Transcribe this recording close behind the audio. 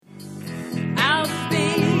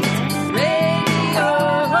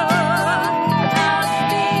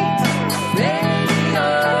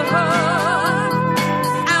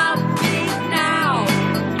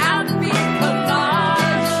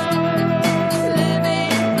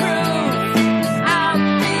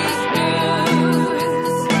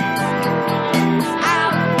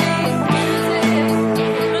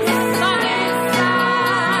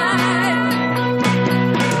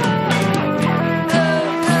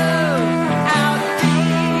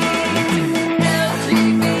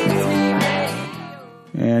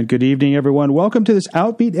And good evening, everyone. Welcome to this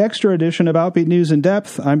Outbeat Extra edition of Outbeat News in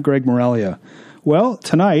Depth. I'm Greg Moralia. Well,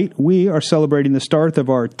 tonight we are celebrating the start of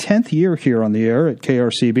our 10th year here on the air at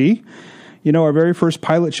KRCB. You know, our very first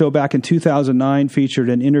pilot show back in 2009 featured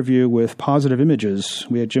an interview with Positive Images.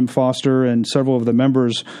 We had Jim Foster and several of the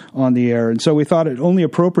members on the air, and so we thought it only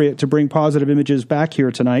appropriate to bring Positive Images back here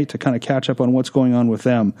tonight to kind of catch up on what's going on with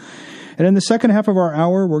them. And in the second half of our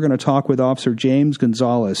hour, we're going to talk with Officer James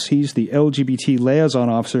Gonzalez. He's the LGBT liaison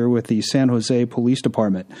officer with the San Jose Police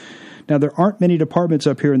Department. Now, there aren't many departments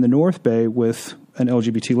up here in the North Bay with an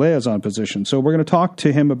LGBT liaison position, so we're going to talk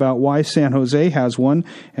to him about why San Jose has one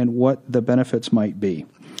and what the benefits might be.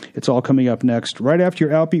 It's all coming up next, right after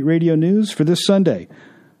your Outbeat Radio News for this Sunday,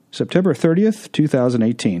 September 30th,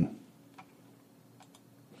 2018.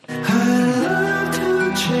 I'd love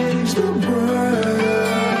to change the world,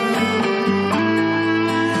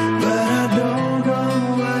 but I don't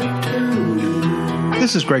know what to do.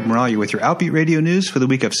 This is Greg Moralia with your Outbeat Radio News for the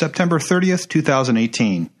week of September 30th,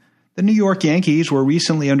 2018. The New York Yankees were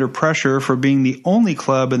recently under pressure for being the only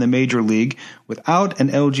club in the Major League without an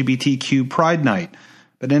LGBTQ Pride Night.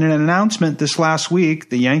 But in an announcement this last week,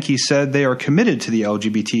 the Yankees said they are committed to the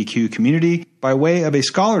LGBTQ community by way of a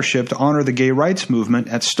scholarship to honor the gay rights movement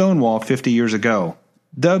at Stonewall 50 years ago.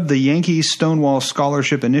 Dubbed the Yankees Stonewall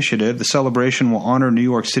Scholarship Initiative, the celebration will honor New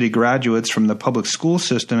York City graduates from the public school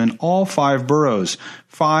system in all 5 boroughs.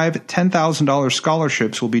 5 $10,000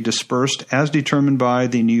 scholarships will be dispersed as determined by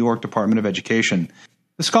the New York Department of Education.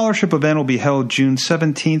 The scholarship event will be held June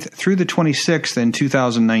 17th through the 26th in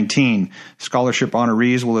 2019. Scholarship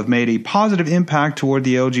honorees will have made a positive impact toward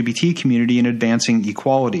the LGBT community in advancing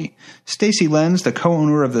equality. Stacy Lenz, the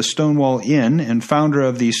co-owner of the Stonewall Inn and founder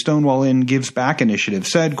of the Stonewall Inn Gives Back initiative,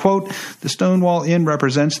 said, quote, "The Stonewall Inn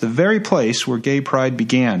represents the very place where gay pride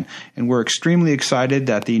began, and we're extremely excited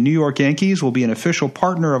that the New York Yankees will be an official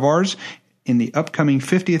partner of ours in the upcoming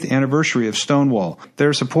 50th anniversary of Stonewall.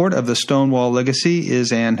 Their support of the Stonewall legacy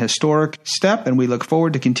is an historic step, and we look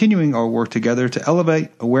forward to continuing our work together to elevate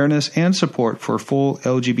awareness and support for full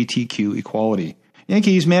LGBTQ equality."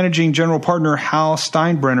 Yankees managing general partner Hal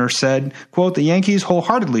Steinbrenner said, quote, "The Yankees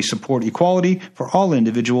wholeheartedly support equality for all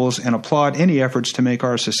individuals and applaud any efforts to make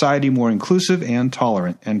our society more inclusive and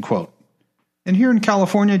tolerant," end quote. And here in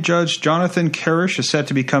California, Judge Jonathan Karish is set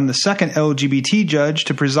to become the second LGBT judge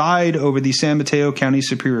to preside over the San Mateo County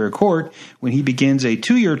Superior Court when he begins a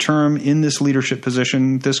 2-year term in this leadership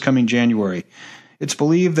position this coming January. It's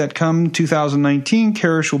believed that come 2019,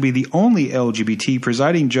 Karish will be the only LGBT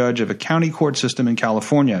presiding judge of a county court system in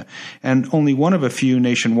California, and only one of a few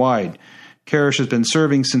nationwide. Karish has been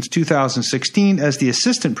serving since 2016 as the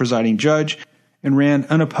assistant presiding judge, and ran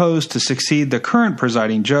unopposed to succeed the current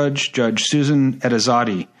presiding judge, Judge Susan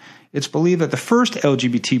Edizadi. It's believed that the first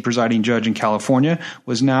LGBT presiding judge in California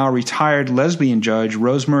was now retired lesbian judge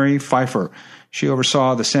Rosemary Pfeiffer. She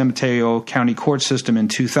oversaw the San Mateo County Court system in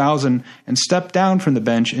 2000 and stepped down from the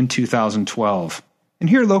bench in 2012. And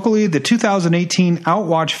here locally, the 2018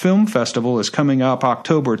 Outwatch Film Festival is coming up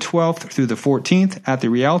October 12th through the 14th at the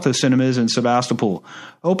Rialto Cinemas in Sebastopol.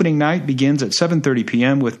 Opening night begins at 7:30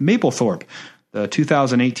 p.m. with Mapplethorpe, the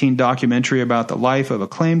 2018 documentary about the life of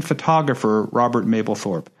acclaimed photographer Robert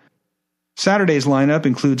Mapplethorpe. Saturday's lineup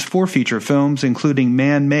includes 4 feature films, including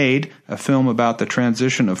Man-Made, a film about the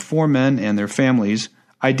transition of 4 men and their families,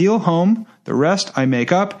 Ideal Home, The Rest I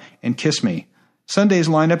Make Up, and Kiss Me. Sunday's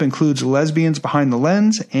lineup includes Lesbians Behind the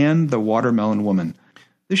Lens and The Watermelon Woman.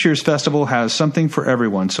 This year's festival has something for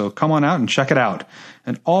everyone, so come on out and check it out.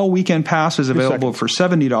 An all-weekend pass is available for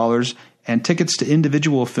 $70, and tickets to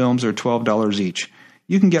individual films are $12 each.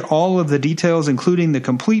 You can get all of the details, including the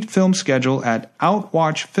complete film schedule, at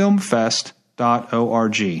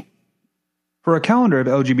outwatchfilmfest.org. For a calendar of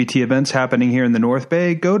LGBT events happening here in the North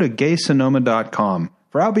Bay, go to gaysonoma.com.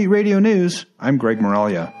 For Outbeat Radio News, I'm Greg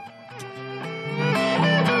Moralia.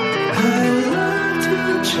 I'd love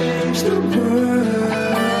to change the world,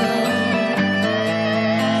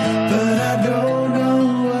 but I don't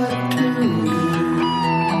know what to do.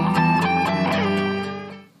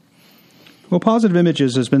 Well, Positive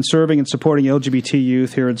Images has been serving and supporting LGBT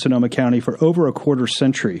youth here in Sonoma County for over a quarter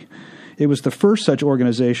century. It was the first such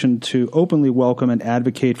organization to openly welcome and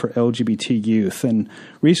advocate for LGBT youth. And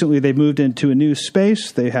recently they've moved into a new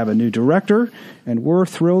space. They have a new director, and we're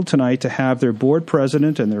thrilled tonight to have their board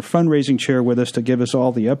president and their fundraising chair with us to give us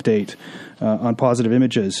all the update on Positive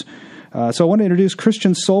Images. So I want to introduce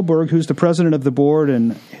Christian Solberg, who's the president of the board,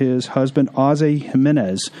 and his husband, Ozzy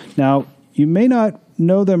Jimenez. Now, you may not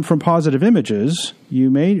know them from Positive Images. You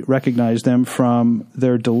may recognize them from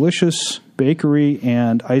their delicious bakery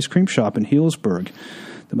and ice cream shop in Healdsburg.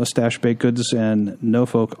 the Mustache Baked Goods and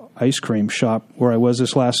Norfolk Ice Cream Shop, where I was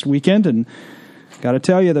this last weekend. And got to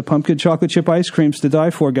tell you, the pumpkin chocolate chip ice cream's to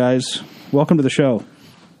die for, guys. Welcome to the show.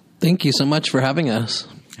 Thank you so much for having us.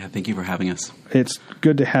 Yeah, thank you for having us. It's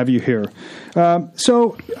good to have you here.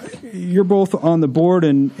 So you're both on the board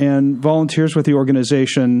and volunteers with the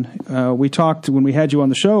organization. We talked when we had you on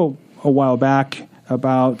the show a while back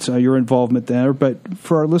about your involvement there. But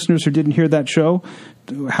for our listeners who didn't hear that show,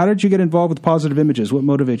 how did you get involved with Positive Images? What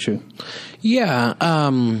motivates you? Yeah,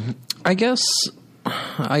 I guess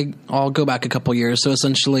I'll go back a couple years. So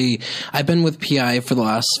essentially, I've been with PI for the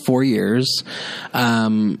last 4 years.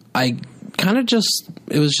 I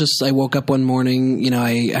woke up one morning,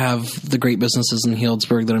 I have the great businesses in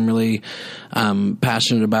Healdsburg that I'm really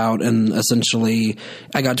passionate about. And essentially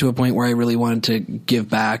I got to a point where I really wanted to give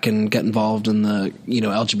back and get involved in the,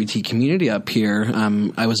 LGBT community up here.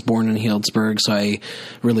 I was born in Healdsburg, so I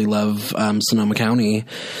really love Sonoma County.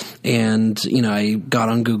 And, I got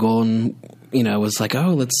on Google and, was like,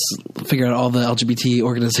 oh, let's figure out all the LGBT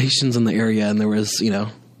organizations in the area. And there was,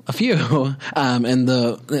 a few. And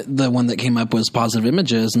the one that came up was Positive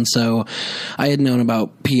Images. And so I had known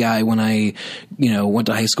about PI when I, went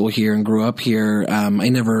to high school here and grew up here. I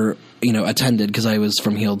never, attended because I was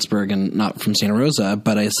from Healdsburg and not from Santa Rosa,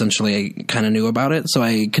 but I kind of knew about it. So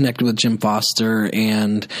I connected with Jim Foster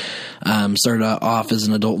and started off as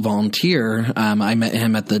an adult volunteer. I met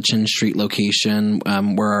him at the Chin Street location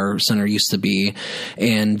where our center used to be.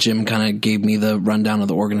 And Jim kind of gave me the rundown of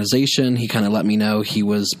the organization. He kind of let me know he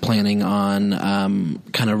was planning on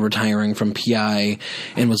kind of retiring from PI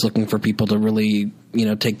and was looking for people to really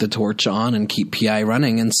take the torch on and keep PI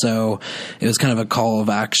running. And so it was kind of a call of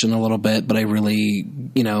action a little bit, but I really,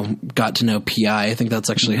 got to know PI. I think that's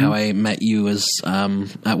actually how I met you, as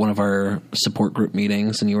at one of our support group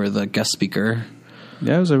meetings, and you were the guest speaker.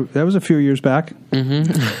 Yeah, that was a few years back.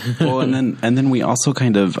 Mm-hmm. Well, and then we also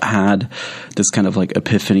kind of had this kind of like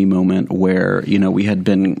epiphany moment where, we had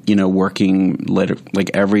been, working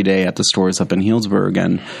like every day at the stores up in Healdsburg,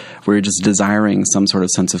 and we were just desiring some sort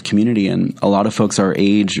of sense of community. And a lot of folks our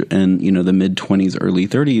age in, the mid-20s, early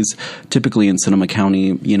 30s, typically in Sonoma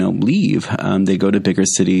County, leave. They go to bigger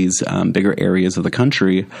cities, bigger areas of the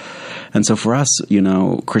country. And so for us,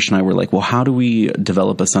 Christian and I were like, well, how do we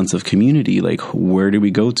develop a sense of community? Like, where do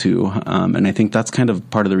we go to? And I think that's kind of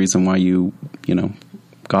part of the reason why you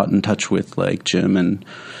got in touch with like Jim and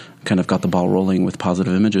kind of got the ball rolling with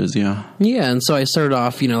Positive Images. Yeah. Yeah. And so I started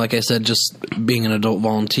off, like I said, just being an adult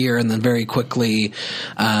volunteer. And then very quickly,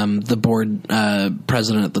 the board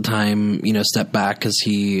president at the time, stepped back because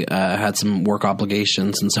he had some work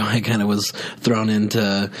obligations. And so I kind of was thrown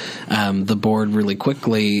into the board really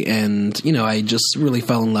quickly. And, I just really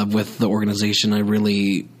fell in love with the organization.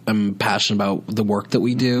 I'm passionate about the work that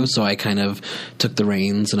we do. So I kind of took the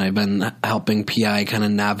reins, and I've been helping PI kind of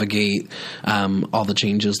navigate all the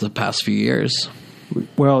changes the past few years.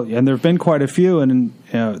 Well, and there have been quite a few, and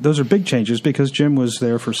those are big changes because Jim was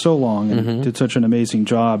there for so long and did such an amazing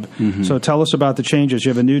job. Mm-hmm. So tell us about the changes. You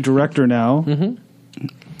have a new director now. Mm-hmm.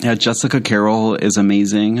 Yeah, Jessica Carroll is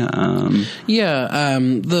amazing. The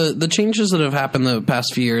changes that have happened the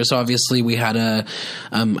past few years, obviously we had I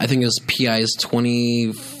think it was PI's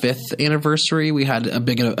 25th anniversary. We had a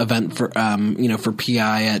big event for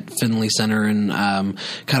PI at Finley Center, and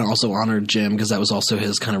kind of also honored Jim because that was also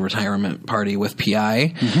his kind of retirement party with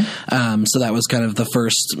PI. Mm-hmm. So that was kind of the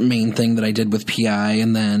first main thing that I did with PI.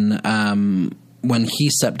 And then, when he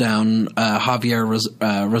stepped down, Javier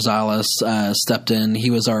Rosales stepped in. He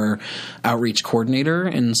was our outreach coordinator,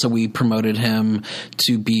 and so we promoted him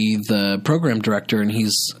to be the program director, and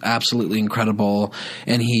he's absolutely incredible.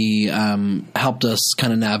 And he helped us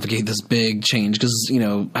kind of navigate this big change because,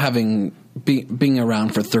 being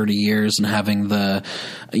around for 30 years and having the,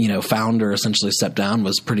 founder essentially step down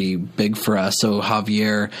was pretty big for us. So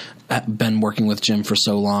Javier been working with Jim for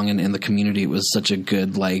so long, and in the community, it was such a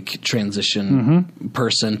good transition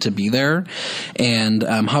person to be there. And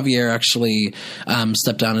Javier actually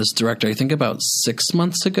stepped down as director, I think about 6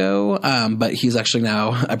 months ago. But he's actually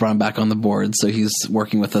now, I brought him back on the board, so he's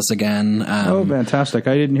working with us again. Oh, fantastic!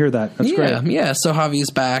 I didn't hear that. That's great. Yeah. So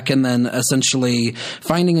Javi's back, and then essentially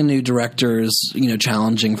finding a new director is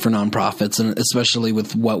challenging for nonprofits, and especially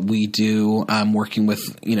with what we do, working with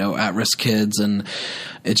at-risk kids, and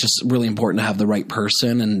it's just really important to have the right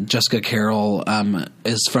person. And Jessica Carroll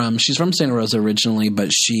she's from Santa Rosa originally,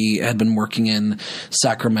 but she had been working in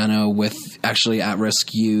Sacramento with actually at-risk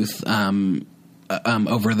youth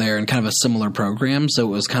over there in kind of a similar program. So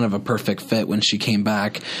it was kind of a perfect fit when she came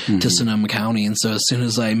back to Sonoma County. And so as soon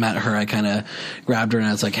as I met her, I kind of grabbed her and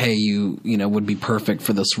I was like, hey, you would be perfect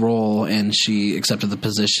for this role. And she accepted the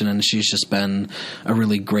position, and she's just been a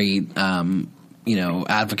really great,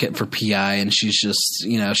 advocate for PI, and she's just,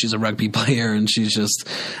 she's a rugby player, and she's just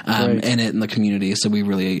in it in the community. So we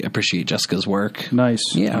really appreciate Jessica's work.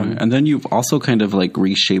 Nice. Yeah. And then you've also kind of like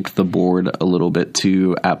reshaped the board a little bit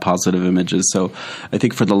too at Positive Images. So I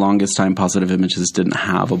think for the longest time, Positive Images didn't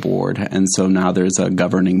have a board. And so now there's a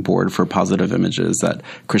governing board for Positive Images that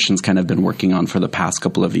Christian's kind of been working on for the past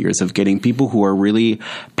couple of years, of getting people who are really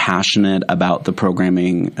passionate about the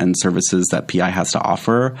programming and services that PI has to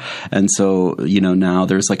offer. And so, now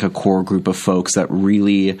there's like a core group of folks that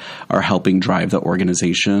really are helping drive the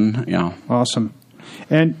organization. Yeah. Awesome.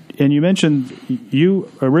 And you mentioned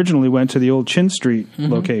you originally went to the old Chin Street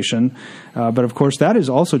location, but of course that has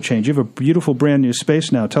also changed. You have a beautiful brand new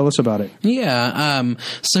space now. Tell us about it. Yeah.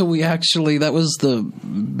 So we actually, that was the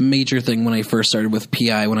major thing when I first started with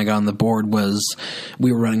PI, when I got on the board, was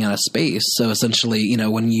we were running out of space. So essentially,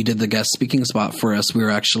 when you did the guest speaking spot for us,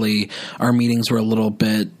 our meetings were a little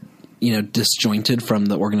bit disjointed from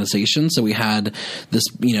the organization. So we had this,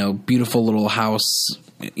 beautiful little house,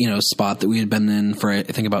 spot that we had been in for, I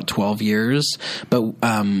think, about 12 years. But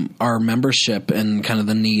our membership and kind of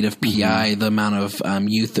the need of PI, the amount of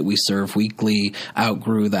youth that we serve weekly,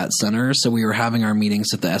 outgrew that center. So we were having our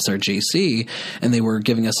meetings at the SRJC, and they were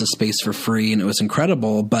giving us a space for free, and it was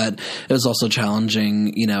incredible. But it was also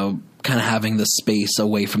challenging, kind of having the space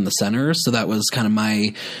away from the center. So that was kind of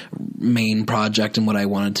my main project, and what I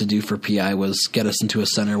wanted to do for PI was get us into a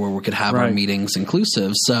center where we could have our meetings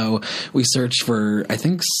inclusive. So we searched for, I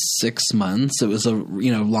think, 6 months. It was a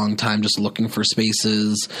long time just looking for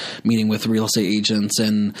spaces, meeting with real estate agents,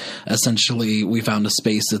 and essentially we found a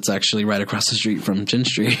space that's actually right across the street from Chin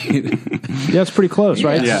Street. Yeah, it's pretty close,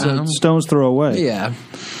 right? Yeah. It's a stone's throw away. Yeah.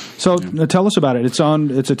 So tell us about it. It's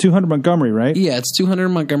a 200 Montgomery, right? Yeah, it's 200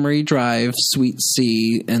 Montgomery Drive, Suite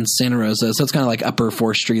C in Santa Rosa. So it's kind of like Upper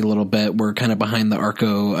 4th Street a little bit. We're kind of behind the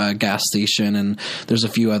Arco gas station, and there's a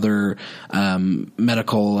few other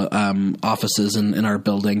medical offices in our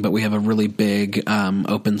building. But we have a really big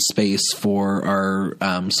open space for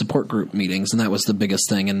our support group meetings, and that was the biggest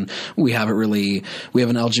thing. And we have an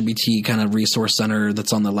LGBT kind of resource center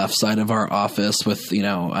that's on the left side of our office with,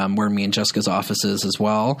 where me and Jessica's office is as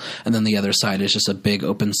well. And then the other side is just a big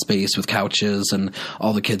open space with couches and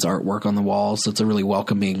all the kids' artwork on the walls. So it's a really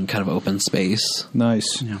welcoming kind of open space.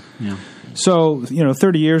 Nice. Yeah. So,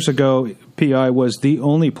 30 years ago, PI was the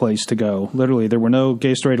only place to go. Literally, there were no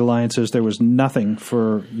gay straight alliances. There was nothing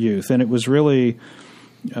for youth. And it was really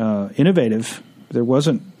innovative. There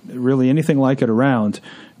wasn't really anything like it around.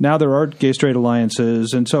 Now there are gay straight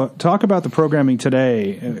alliances. And so talk about the programming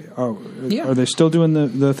today. Are they still doing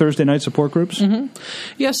the Thursday night support groups? Mm-hmm.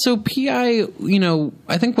 Yeah, so PI,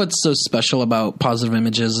 I think what's so special about Positive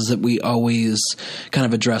Images is that we always kind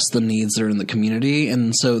of address the needs that are in the community.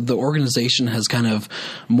 And so the organization has kind of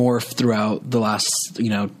morphed throughout the last,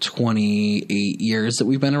 28 years that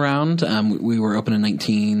we've been around. We were open in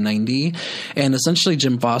 1990. And essentially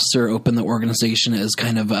Jim Foster opened the organization as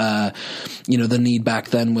kind of, the need back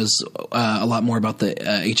then was a lot more about the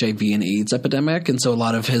HIV and AIDS epidemic. And so a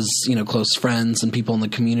lot of his, close friends and people in the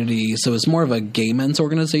community. So it was more of a gay men's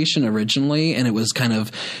organization originally. And it was kind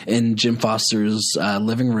of in Jim Foster's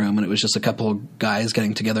living room. And it was just a couple of guys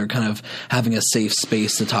getting together, kind of having a safe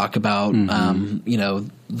space to talk about,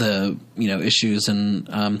 the issues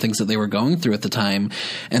and things that they were going through at the time.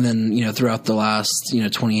 And then throughout the last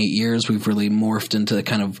 28 years, we've really morphed into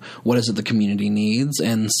kind of what is it the community needs.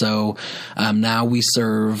 And so now we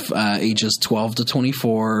serve ages 12 to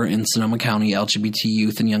 24 in Sonoma County, LGBT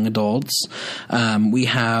youth and young adults. We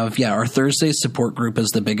have our Thursday support group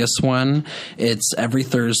is the biggest one. It's every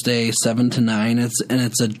Thursday 7 to 9.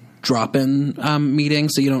 It's a drop-in meeting,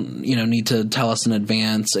 so you don't need to tell us in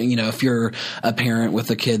advance. If you're a parent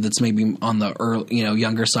with a kid that's maybe on the early,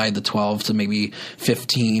 younger side, the 12 to maybe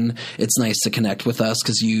 15, it's nice to connect with us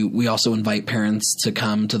because we also invite parents to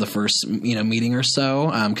come to the first meeting or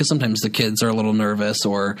so, because sometimes the kids are a little nervous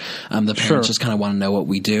or the parents just kind of want to know what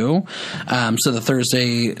we do. So the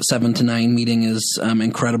Thursday 7 to 9 meeting is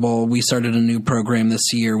incredible. We started a new program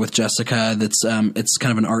this year with Jessica that's it's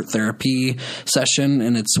kind of an art therapy session,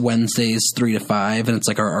 and it's Wednesdays 3 to 5, and it's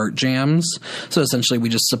like our art jams. So essentially we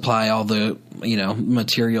just supply all the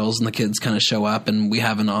materials, and the kids kind of show up, and we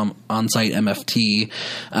have an on-site MFT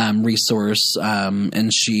resource,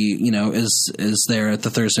 and she is there at the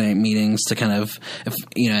Thursday night meetings to kind of, if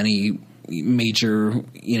any major,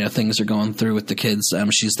 things are going through with the kids,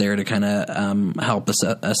 she's there to kind of help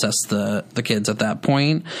assess the kids at that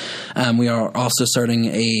point. We are also starting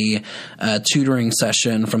a tutoring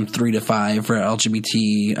session from 3 to 5 for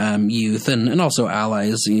LGBT youth and also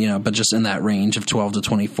allies, but just in that range of 12 to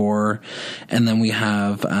 24. And then we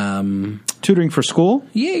have tutoring for school?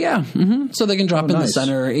 Yeah. Mm-hmm. So they can drop in nice. the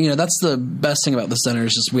center. That's the best thing about the center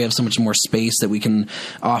is just we have so much more space that we can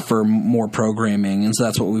offer more programming. And so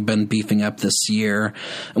that's what we've been beefing up this year.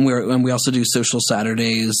 And we also do social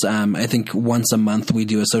Saturdays. I think once a month we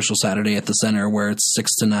do a social Saturday at the center where it's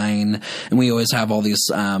 6 to 9. And we always have all these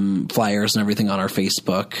flyers and everything on our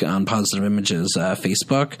Facebook, on Positive Images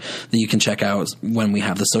Facebook, that you can check out when we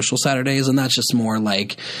have the social Saturdays. And that's just more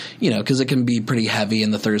like, because it can be pretty heavy in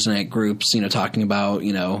the Thursday night groups, talking about,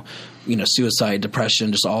 suicide,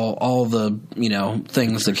 depression, just all the,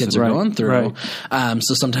 things that kids are going through. Right.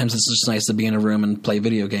 So sometimes it's just nice to be in a room and play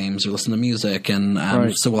video games or listen to music. And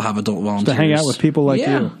so we'll have adult volunteers. To hang out with people like you.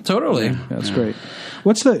 Yeah, totally. Yeah, that's great.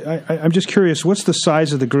 What's I'm just curious, what's the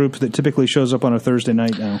size of the group that typically shows up on a Thursday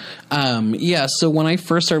night now? So when I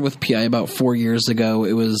first started with PI about 4 years ago,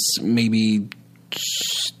 it was maybe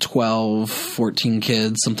 12, 14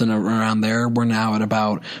 kids, something around there. We're now at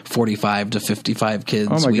about 45 to 55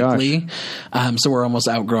 kids weekly. So we're almost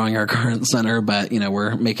outgrowing our current center, but,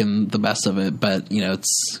 we're making the best of it. But,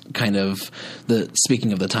 it's kind of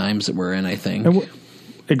speaking of the times that we're in, I think.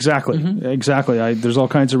 Exactly. Mm-hmm. Exactly. There's all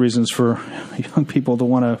kinds of reasons for young people to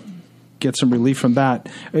want to get some relief from that.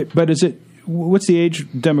 But what's the age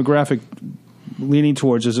demographic leaning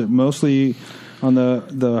towards? Is it mostly on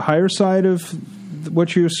the higher side of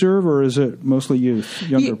what you serve, or is it mostly youth,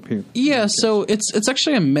 younger people? Yeah, so it's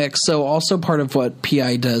actually a mix. So also part of what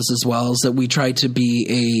PI does as well is that we try to be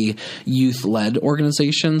a youth-led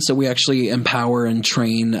organization. So we actually empower and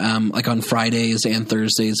train, like on Fridays and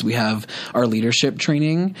Thursdays, we have our leadership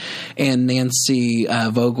training. And Nancy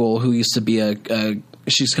Vogel, who used to be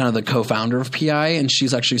she's kind of the co-founder of PI, and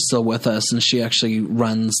she's actually still with us, and she actually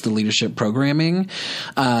runs the leadership programming.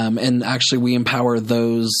 And actually we empower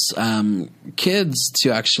those kids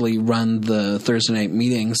to actually run the Thursday night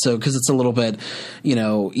meetings. So, because it's a little bit,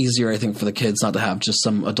 easier, I think, for the kids not to have just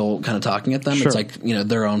some adult kind of talking at them. Sure. It's like,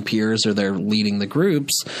 their own peers or they're leading the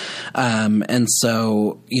groups. And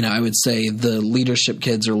so, I would say the leadership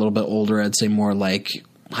kids are a little bit older. I'd say more like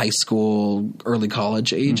high school, early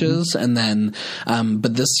college ages. Mm-hmm. And then,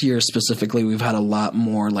 but this year specifically, we've had a lot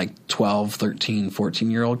more like 12, 13,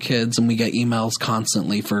 14-year-old kids. And we get emails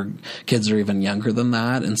constantly for kids that are even younger than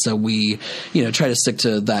that. And so we, try to stick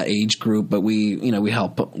to that age group, but we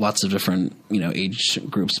help lots of different, age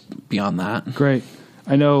groups beyond that. Great.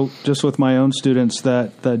 I know just with my own students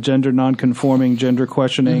that the gender nonconforming, gender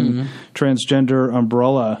questioning, transgender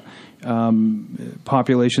umbrella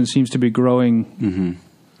population seems to be growing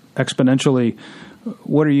exponentially.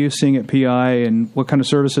 What are you seeing at PI, and what kind of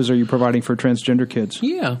services are you providing for transgender kids?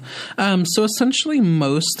 Yeah. So essentially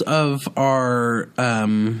most of our,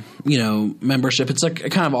 membership, it's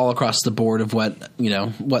like kind of all across the board of what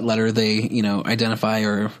letter they, identify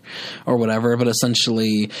or whatever. But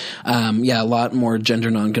essentially, a lot more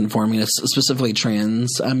gender nonconforming, specifically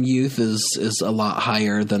trans youth is a lot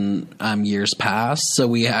higher than years past. So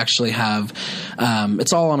we actually have,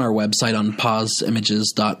 it's all on our website on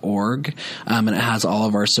pauseimages.org, and it has all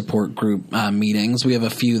of our support group meetings. We have a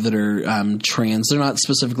few that are trans. They're not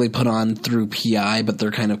specifically put on through PI, but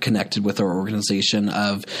they're kind of connected with our organization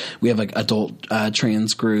we have like adult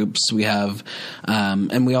trans groups. We have,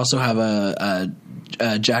 and we also have a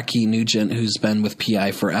Jackie Nugent, who's been with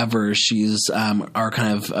PI forever. She's our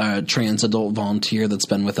kind of trans adult volunteer that's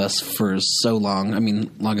been with us for so long. I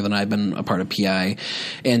mean, longer than I've been a part of PI.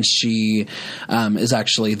 And she is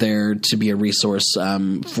actually there to be a resource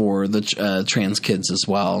for the trans kids as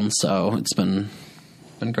well. And so it's been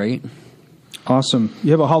great. Awesome.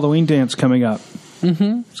 You have a Halloween dance coming up.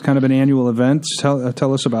 Mm-hmm. It's kind of an annual event.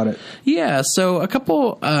 Tell us about it. Yeah, so a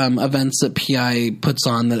couple events that PI puts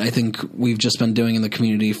on that I think we've just been doing in the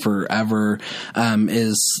community forever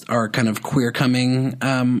is our kind of Queer Coming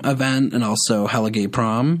event, and also Hella Gay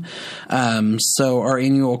Prom. So our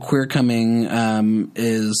annual Queer Coming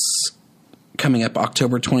is coming up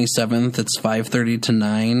October 27th. It's 5:30 to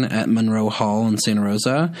 9 at Monroe Hall in Santa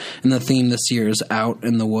Rosa. And the theme this year is Out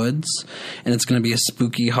in the Woods. And it's going to be a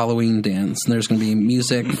spooky Halloween dance. And there's going to be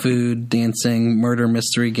music, food, dancing, murder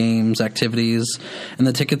mystery games, activities. And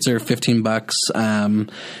the tickets are $15.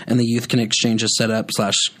 And the youth can exchange a setup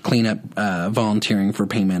 / cleanup volunteering for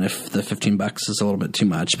payment if the $15 is a little bit too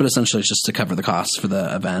much. But essentially it's just to cover the costs for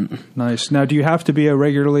the event. Nice. Now, do you have to be a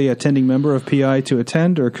regularly attending member of PI to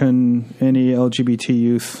attend, or can any LGBT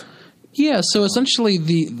youth Yeah, so essentially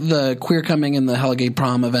the Queer Coming and the Hella Gay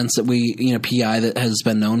Prom events that we, PI that has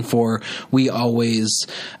been known for, we always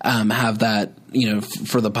have that,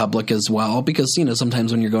 for the public as well, because,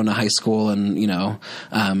 sometimes when you're going to high school and,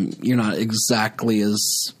 you're not exactly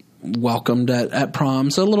as welcomed at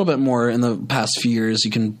prom. So a little bit more in the past few years,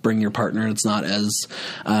 you can bring your partner. It's not as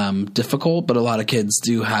difficult, but a lot of kids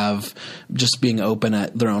do have just being open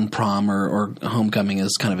at their own prom or homecoming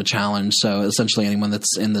is kind of a challenge. So essentially anyone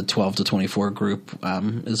that's in the 12 to 24 group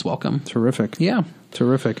is welcome. Terrific. Yeah.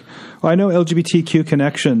 Terrific. Well, I know LGBTQ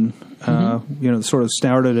Connection, sort of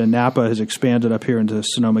started in Napa, has expanded up here into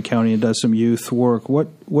Sonoma County and does some youth work.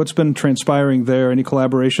 What's been transpiring there? Any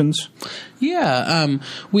collaborations? Yeah,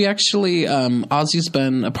 we actually, Ozzy's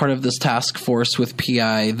been a part of this task force with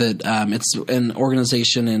PI that it's an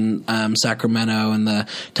organization in Sacramento, and the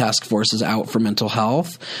task force is Out for Mental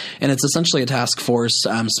Health. And it's essentially a task force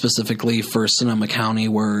specifically for Sonoma County,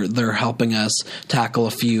 where they're helping us tackle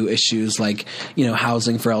a few issues like,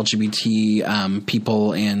 housing for LGBT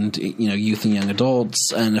people and, youth and young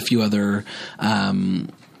adults, and a few other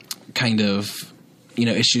kind of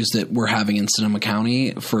issues that we're having in Sonoma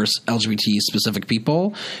County for LGBT specific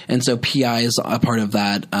people. And so PI is a part of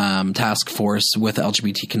that task force with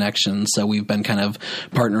LGBT Connections. So we've been kind of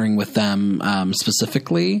partnering with them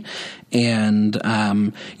specifically. And,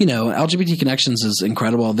 LGBT Connections is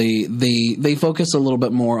incredible. They focus a little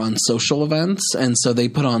bit more on social events. And so they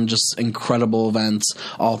put on just incredible events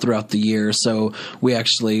all throughout the year. So we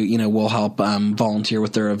actually, will help volunteer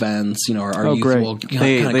with their events. Our youth great. will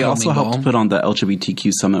They also helped put on the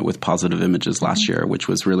LGBTQ Summit with Positive Images last year, which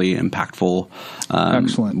was really impactful.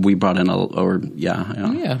 Excellent. We brought in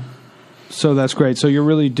Yeah. So that's great. So you're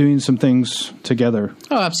really doing some things together.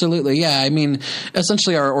 Oh, absolutely. Yeah. I mean,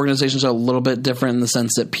 essentially our organizations are a little bit different in the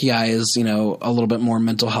sense that PI is, a little bit more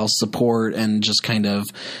mental health support and just kind of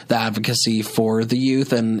the advocacy for the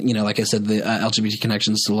youth. And, like I said, the LGBT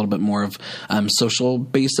Connections is a little bit more of social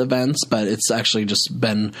based events, but it's actually just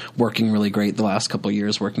been working really great the last couple of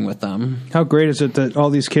years working with them. How great is it that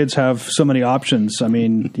all these kids have so many options? I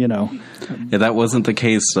mean, Yeah, that wasn't the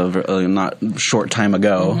case of not short time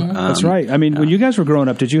ago. Mm-hmm. That's right. I mean, when you guys were growing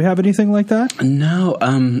up, did you have anything like that? No.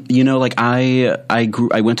 I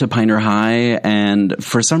went to Pioneer High, and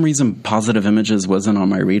for some reason, Positive Images wasn't on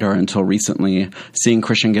my radar until recently. Seeing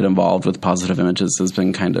Christian get involved with Positive Images has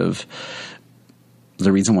been kind of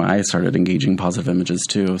the reason why I started engaging Positive Images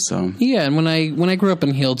too. So yeah, and when I grew up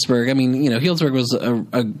in Healdsburg, I mean, Healdsburg was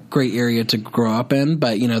a great area to grow up in,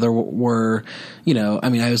 but there were, I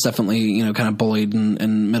mean, I was definitely kind of bullied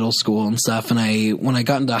in middle school and stuff. And when I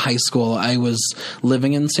got into high school, I was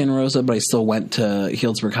living in Santa Rosa, but I still went to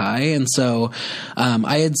Healdsburg High, and so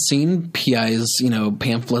I had seen PI's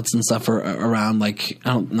pamphlets and stuff around. Like,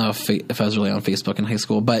 I don't know if I was really on Facebook in high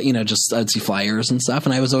school, but just I'd see flyers and stuff,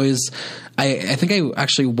 and I was always I think I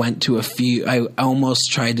actually went to a few. I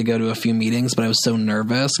almost tried to go to a few meetings, but I was so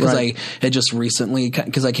nervous because I had just recently,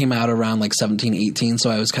 because I came out around like 17, 18, so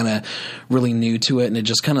I was kind of really new to it, and it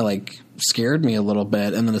just kind of like scared me a little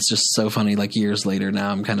bit. And then it's just so funny, like years later now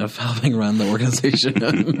I'm kind of helping run the organization.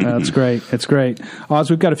 That's great. It's great. Oz,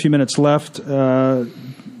 we've got a few minutes left.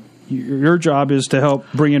 Your job is to help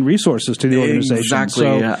bring in resources to the organization. Exactly.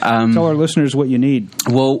 So tell our listeners what you need.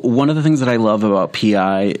 Well, one of the things that I love about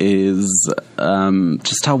PI is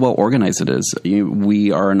just how well organized it is.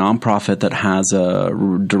 We are a nonprofit that has a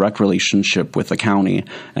direct relationship with the county.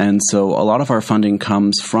 And so a lot of our funding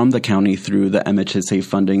comes from the county through the MHSA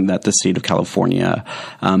funding that the state of California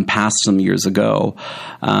passed some years ago.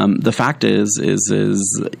 The fact is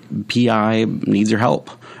PI needs your help.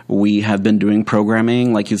 We have been doing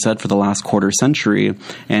programming, like you said, for the last quarter century,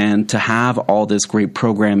 and to have all this great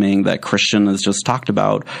programming that Christian has just talked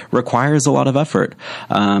about requires a lot of effort.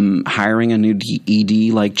 Hiring a new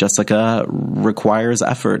ED like Jessica requires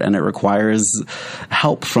effort, and it requires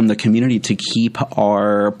help from the community to keep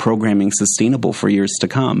our programming sustainable for years to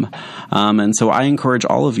come. And so I encourage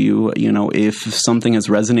all of you, if something has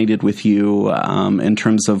resonated with you in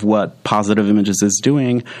terms of what Positive Images is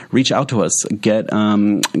doing, reach out to us. Get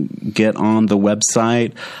on the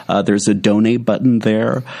website. There's a donate button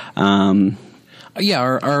there. Yeah,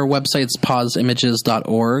 our website's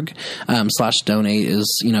pauseimages.org /donate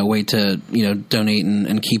is, a way to, donate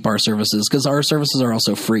and keep our services, because our services are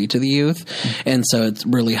also free to the youth. And so it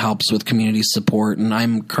really helps with community support. And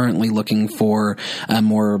I'm currently looking for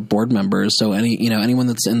more board members. So anyone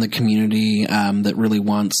that's in the community that really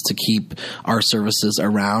wants to keep our services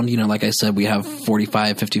around, like I said, we have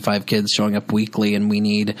 45, 55 kids showing up weekly, and we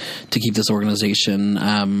need to keep this organization,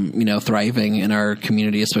 thriving in our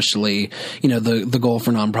community, especially, the goal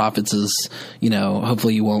for nonprofits is,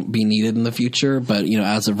 hopefully you won't be needed in the future, but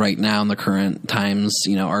as of right now in the current times,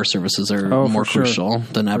 our services are more crucial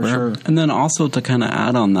than ever. Sure. And then also to kind of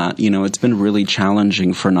add on that, it's been really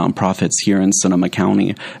challenging for nonprofits here in Sonoma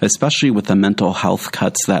County, especially with the mental health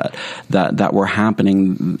cuts that were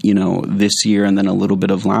happening, this year and then a little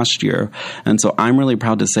bit of last year. And so I'm really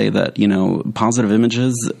proud to say that, Positive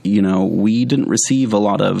Images, we didn't receive a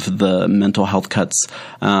lot of the mental health cuts.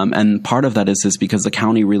 And part of that is because the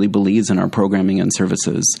county really believes in our programming and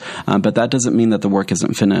services. But that doesn't mean that the work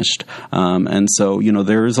isn't finished. And so,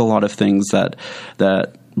 there is a lot of things that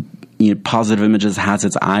Positive Images has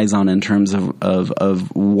its eyes on in terms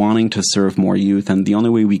of wanting to serve more youth. And the only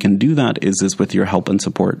way we can do that is with your help and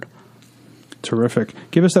support. Terrific.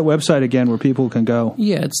 Give us that website again where people can go.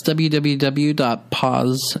 Yeah, it's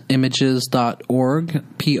www.posimages.org,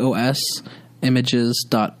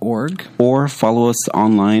 POSimages.org. Or follow us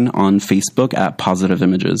online on Facebook at Positive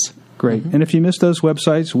Images. Great. And if you missed those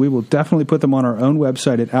websites, we will definitely put them on our own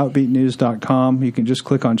website at outbeatnews.com. You can just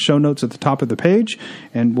click on show notes at the top of the page,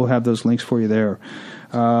 and we'll have those links for you there.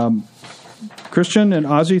 Christian and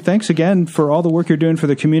Ozzy, thanks again for all the work you're doing for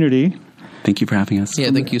the community. Thank you for having us. Yeah,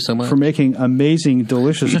 thank you so much. For making amazing,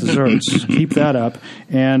 delicious desserts. Keep that up.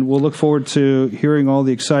 And we'll look forward to hearing all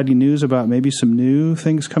the exciting news about maybe some new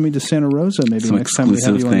things coming to Santa Rosa maybe some next time we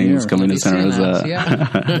have you on the air. Exclusive things coming to Santa Rosa.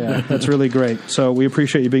 Yeah, that's really great. So we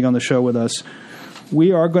appreciate you being on the show with us.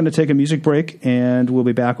 We are going to take a music break, and we'll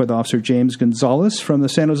be back with Officer James Gonzalez from the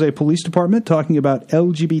San Jose Police Department talking about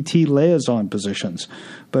LGBT liaison positions.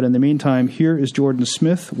 But in the meantime, here is Jordan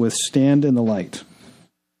Smith with Stand in the Light.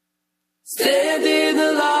 Stand in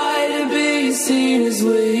the light and be seen as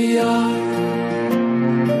we are.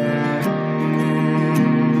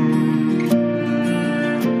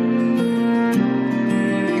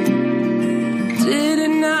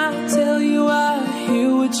 Didn't I tell you I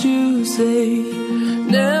hear what you say?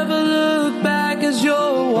 Never look back as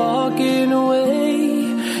you're walking away.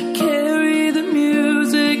 Carry the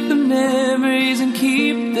music, the memories, and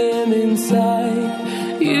keep them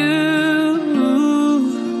inside you.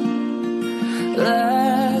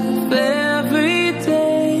 Laugh every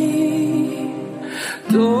day.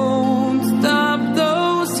 Don't stop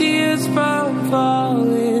those tears from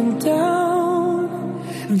falling down.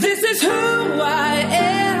 This is who I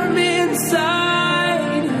am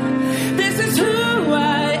inside. This is who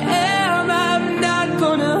I am. I'm not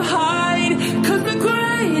gonna hide. 'Cause the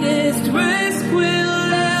greatest risk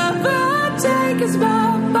we'll ever take is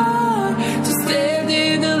by far to stand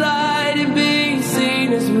in the light and be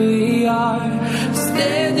seen as we are.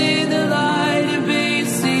 Stand in the light and be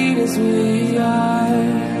seen as we are.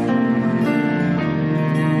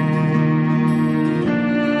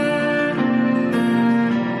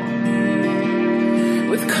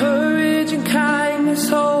 With courage and kindness,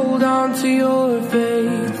 hold on to your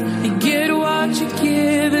faith. You get what you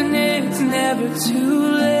give, and it's never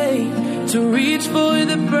too late to reach for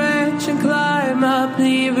the branch and climb up,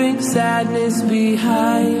 leaving sadness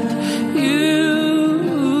behind you.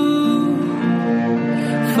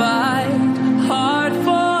 Fight hard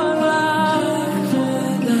for life.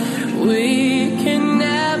 We can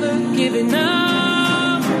never give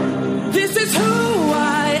enough. This is who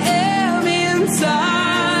I am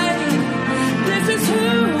inside. This is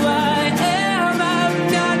who I am.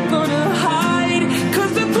 I'm not gonna hide.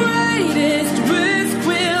 'Cause the greatest risk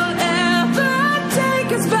we'll ever take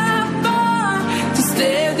is by far to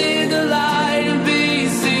stand in the light and be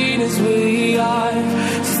seen as we are.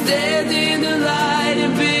 Stand in the light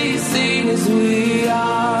and be seen as we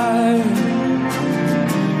are.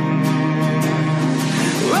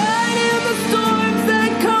 Right in the storms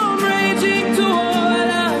that come raging toward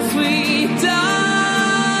us, we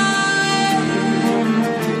die.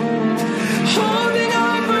 Holding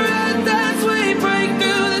our breath as we break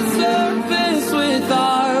through the surface with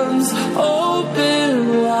arms open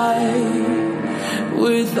wide.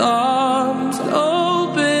 With arms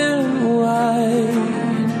open wide.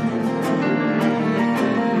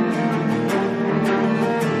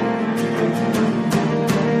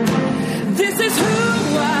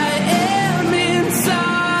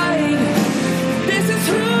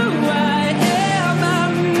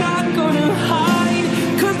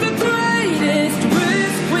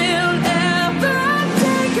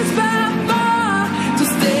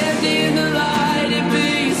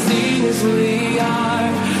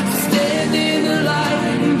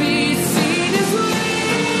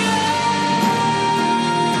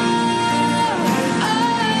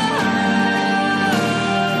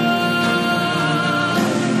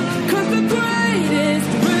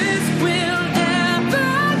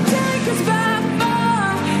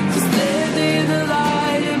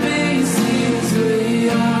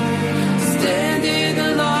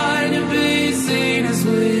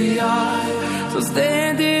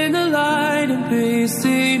 be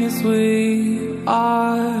seen as we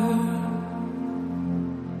are.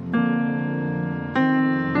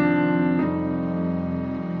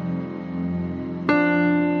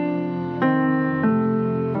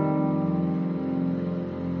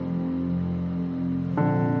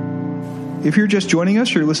 If you're just joining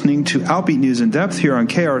us, you're listening to Outbeat News in Depth here on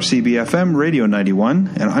KRCB-FM Radio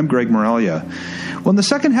 91, and I'm Greg Moralia. Well, in the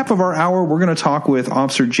second half of our hour, we're going to talk with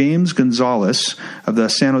Officer James Gonzalez of the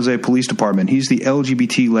San Jose Police Department. He's the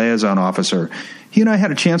LGBT liaison officer. He and I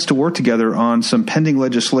had a chance to work together on some pending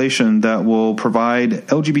legislation that will provide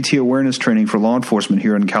LGBT awareness training for law enforcement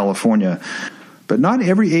here in California. But not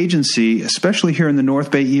every agency, especially here in the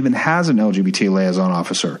North Bay, even has an LGBT liaison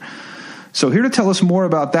officer. So here to tell us more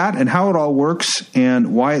about that and how it all works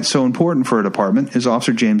and why it's so important for a department is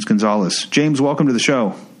Officer James Gonzalez. James, welcome to the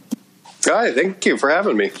show. Hi, thank you for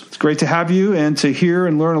having me. It's great to have you and to hear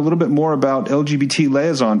and learn a little bit more about LGBT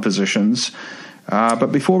liaison positions.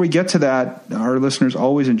 But before we get to that, our listeners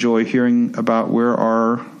always enjoy hearing about where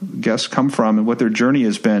our guests come from and what their journey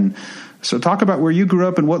has been. So talk about where you grew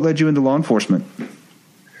up and what led you into law enforcement.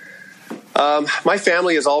 My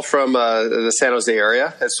family is all from the San Jose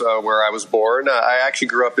area. That's where I was born. I actually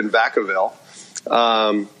grew up in Vacaville.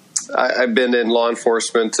 I've been in law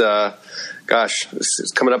enforcement,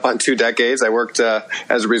 it's coming up on 2 decades. I worked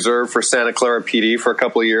as a reserve for Santa Clara PD for a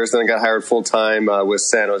couple of years, then I got hired full-time with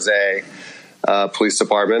San Jose Police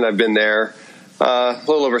Department. I've been there a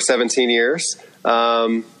little over 17 years.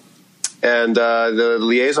 And the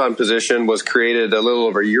liaison position was created a little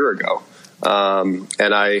over a year ago.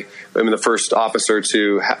 And I am the first officer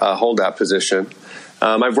to hold that position.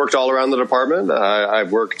 I've worked all around the department.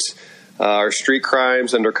 I've worked our street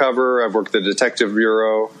crimes undercover. I've worked the detective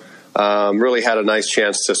bureau. Really had a nice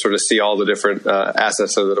chance to sort of see all the different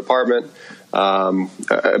assets of the department.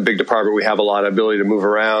 A big department, we have a lot of ability to move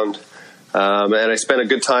around. And I spent a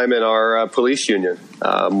good time in our police union.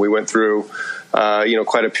 We went through,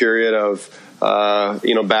 quite a period of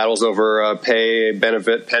battles over pay,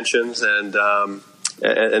 benefit, pensions, and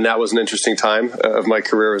that was an interesting time of my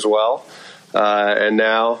career as well. And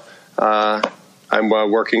now I'm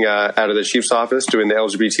working out of the chief's office doing the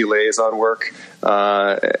LGBT liaison work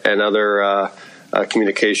and other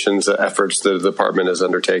communications efforts that the department is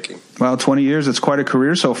undertaking. Well, 20 years, it's quite a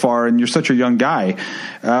career so far, and you're such a young guy.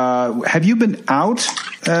 Have you been out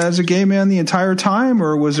as a gay man the entire time,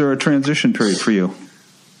 or was there a transition period for you?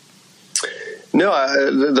 No,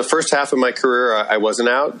 the first half of my career, I wasn't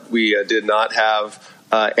out. We did not have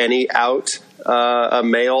any out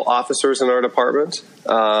male officers in our department.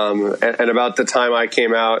 And about the time I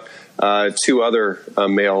came out, 2 other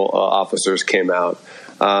male officers came out.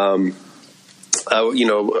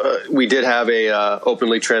 We did have a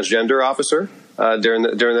openly transgender officer during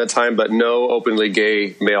that time, but no openly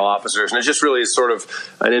gay male officers. And it just really is sort of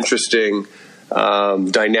an interesting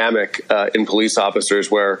dynamic in police officers,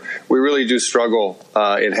 where we really do struggle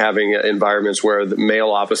in having environments where the male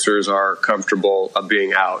officers are comfortable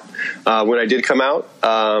being out. When I did come out,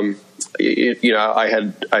 I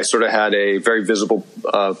sort of had a very visible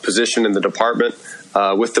position in the department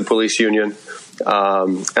with the police union,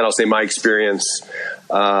 and I'll say my experience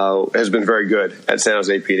has been very good at San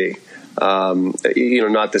Jose PD.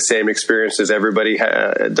 Not the same experience as everybody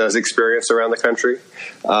does experience around the country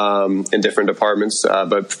in different departments.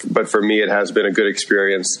 But for me, it has been a good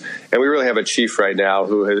experience. And we really have a chief right now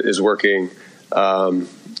who is working,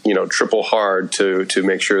 triple hard to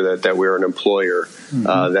make sure that we're an employer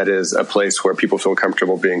that is a place where people feel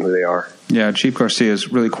comfortable being who they are. Yeah, Chief Garcia is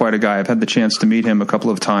really quite a guy. I've had the chance to meet him a couple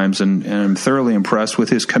of times, and I'm thoroughly impressed with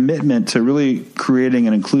his commitment to really creating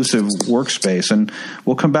an inclusive workspace. And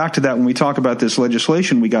we'll come back to that when we talk about this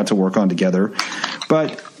legislation we got to work on together.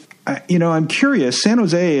 But, I'm curious, San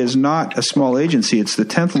Jose is not a small agency. It's the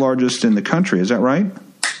 10th largest in the country. Is that right?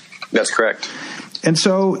 That's correct. And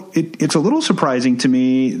so it's a little surprising to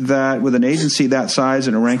me that with an agency that size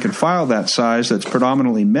and a rank and file that size that's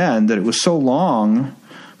predominantly men, that it was so long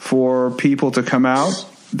for people to come out.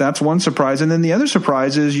 That's one surprise. And then the other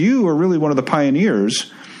surprise is you are really one of the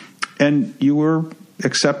pioneers, and you were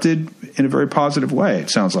accepted in a very positive way, it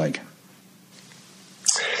sounds like.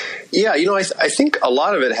 Yeah, I think a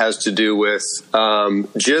lot of it has to do with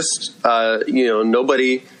nobody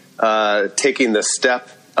taking the step.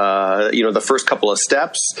 The first couple of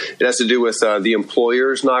steps. It has to do with the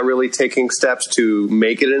employers not really taking steps to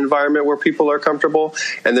make it an environment where people are comfortable.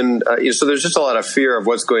 And then, so there's just a lot of fear of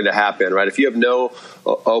what's going to happen, right? If you have no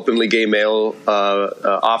openly gay male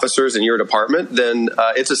officers in your department, then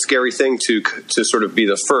it's a scary thing to sort of be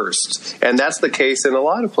the first. And that's the case in a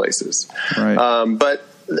lot of places. Right. But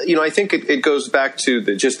I think it goes back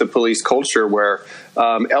to just the police culture where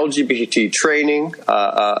LGBT training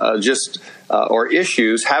or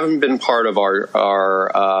issues haven't been part of our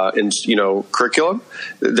curriculum.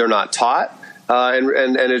 They're not taught, and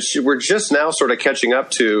we're just now sort of catching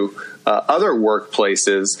up to other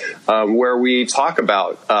workplaces where we talk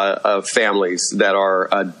about families that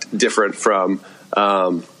are different from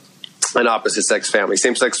an opposite-sex family.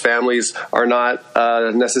 Same-sex families are not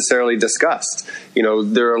necessarily discussed.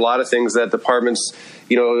 There are a lot of things that departments,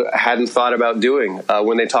 hadn't thought about doing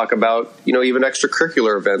when they talk about, even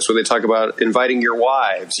extracurricular events, where they talk about inviting your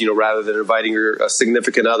wives, rather than inviting your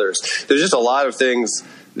significant others. There's just a lot of things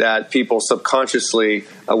that people subconsciously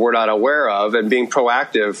were not aware of, and being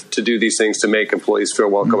proactive to do these things to make employees feel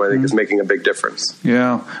welcome, I think, is making a big difference.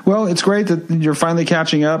 Yeah. Well, it's great that you're finally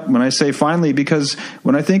catching up. When I say finally, because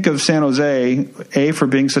when I think of San Jose, for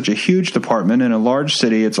being such a huge department in a large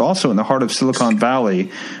city, it's also in the heart of Silicon Valley,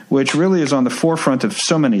 which really is on the forefront of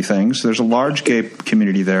so many things. There's a large gay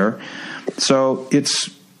community there. So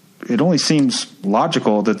it only seems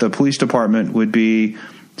logical that the police department would be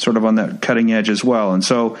sort of on that cutting edge as well. And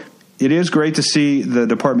so it is great to see the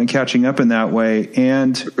department catching up in that way.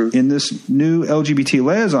 And in this new LGBT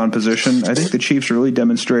liaison position, I think the chief's really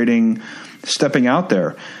demonstrating stepping out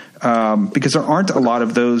there because there aren't a lot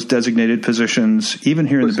of those designated positions, even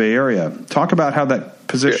here in the Bay Area. Talk about how that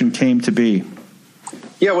position came to be.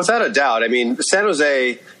 Yeah, without a doubt. I mean, San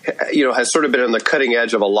Jose, has sort of been on the cutting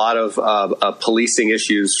edge of a lot of policing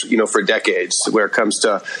issues, for decades, where it comes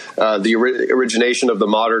to the origination of the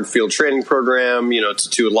modern field training program,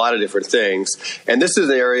 to a lot of different things. And this is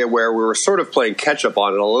an area where we were sort of playing catch up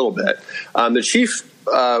on it a little bit. The chief,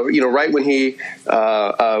 right when he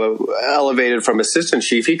elevated from assistant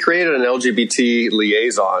chief, he created an LGBT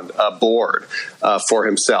liaison board for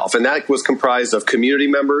himself. And that was comprised of community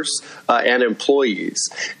members and employees.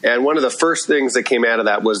 And one of the first things that came out of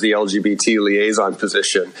that was the LGBT liaison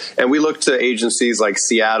position. And we looked to agencies like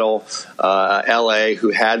Seattle, LA, who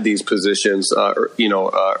had these positions,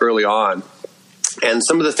 early on. And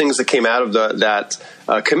some of the things that came out of that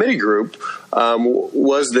committee group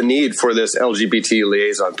was the need for this LGBT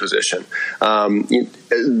liaison position.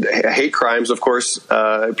 Hate crimes, of course,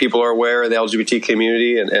 people are aware the LGBT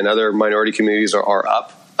community and other minority communities are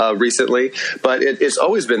up recently. But it's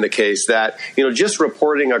always been the case that, just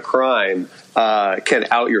reporting a crime can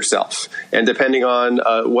out yourself. And depending on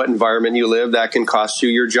what environment you live, that can cost you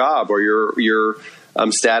your job or your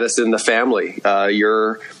status in the family,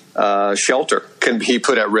 your shelter can be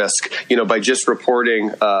put at risk, by just reporting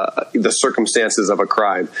the circumstances of a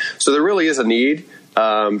crime. So there really is a need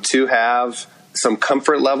to have some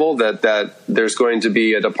comfort level that there's going to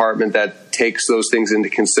be a department that takes those things into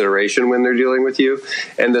consideration when they're dealing with you.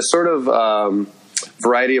 And the sort of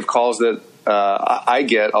variety of calls that I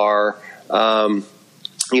get are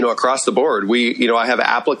across the board. I have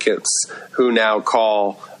applicants who now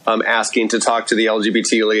call asking to talk to the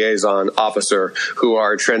LGBT liaison officer who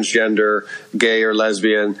are transgender, gay, or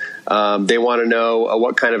lesbian. They want to know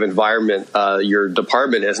what kind of environment your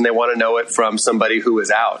department is, and they want to know it from somebody who is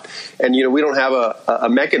out. And, we don't have a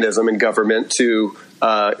mechanism in government to,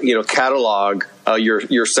 catalog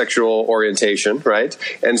your sexual orientation, right?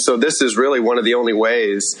 And so this is really one of the only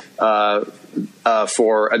ways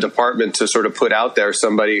for a department to sort of put out there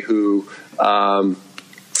somebody who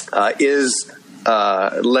is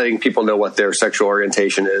letting people know what their sexual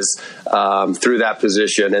orientation is through that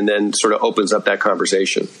position, and then sort of opens up that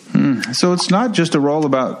conversation. So it's not just a role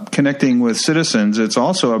about connecting with citizens; it's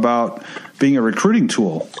also about being a recruiting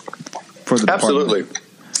tool for the Absolutely. department.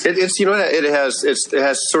 It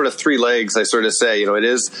has sort of three legs. I sort of say, it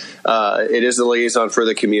is the liaison for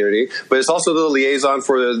the community, but it's also the liaison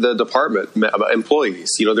for the department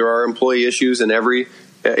employees. There are employee issues in every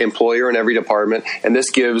employer in every department, and this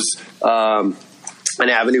gives an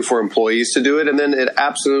avenue for employees to do it. And then it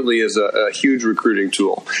absolutely is a huge recruiting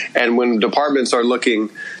tool. And when departments are looking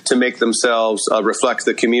to make themselves reflect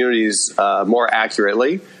the communities more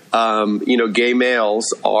accurately, gay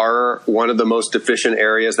males are one of the most deficient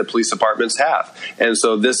areas that police departments have. And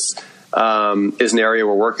so this is an area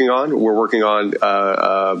we're working on. We're working on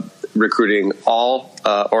recruiting all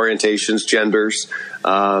orientations, genders.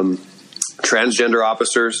 Transgender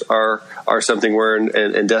officers are something we're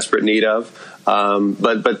in desperate need of.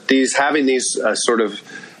 But having these sort of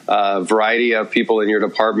variety of people in your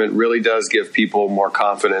department really does give people more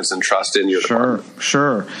confidence and trust in your department.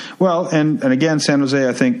 Sure. Well, and again, San Jose,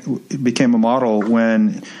 I think, became a model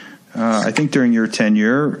when I think during your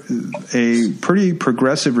tenure, a pretty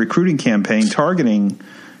progressive recruiting campaign targeting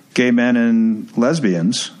gay men and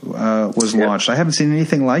lesbians was launched. I haven't seen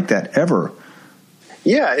anything like that ever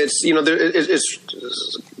Yeah, it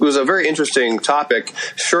was a very interesting topic.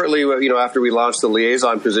 Shortly, after we launched the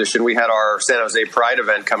liaison position, we had our San Jose Pride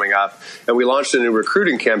event coming up, and we launched a new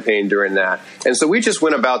recruiting campaign during that. And so we just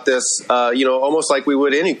went about this, almost like we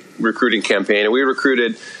would any recruiting campaign. And we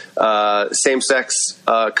recruited same-sex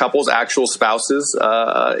couples, actual spouses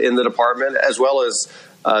in the department, as well as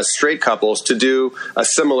straight couples, to do a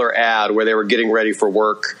similar ad where they were getting ready for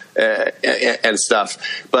work and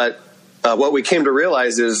stuff. But what we came to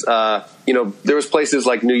realize is, there was places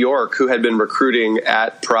like New York who had been recruiting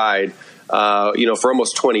at Pride, for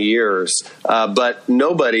almost 20 years. But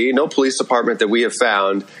no police department that we have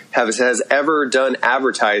found has ever done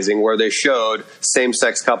advertising where they showed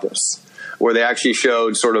same-sex couples, where they actually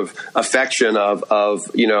showed sort of affection of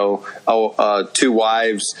two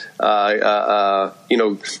wives,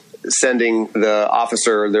 sending their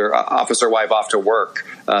officer wife off to work,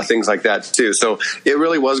 things like that too. So it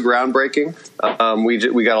really was groundbreaking.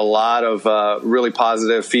 We got a lot of really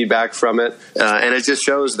positive feedback from it, and it just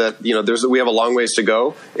shows that we have a long ways to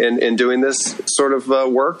go in doing this sort of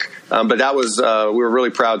work. But that was we were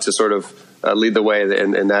really proud to sort of lead the way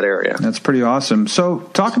in that area. That's pretty awesome. So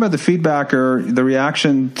talk about the feedback or the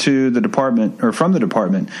reaction to the department or from the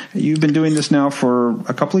department. You've been doing this now for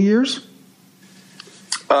a couple of years?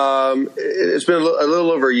 It's been a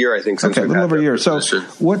little over a year, I think. Since a little over a year. So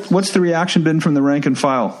what's the reaction been from the rank and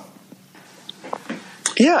file?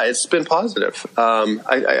 Yeah, it's been positive.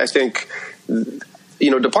 I think,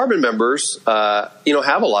 department members, have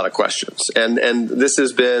a lot of questions, and this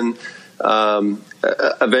has been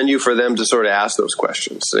a venue for them to sort of ask those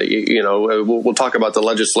questions. We'll talk about the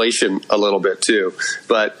legislation a little bit too,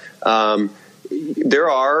 but there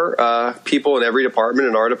are people in every department,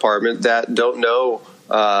 in our department, that don't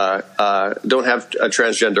have a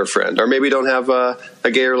transgender friend, or maybe don't have a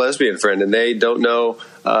gay or lesbian friend, and they don't know,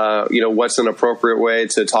 what's an appropriate way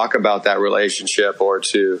to talk about that relationship or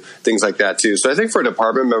to things like that too. So I think for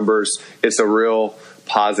department members, it's a real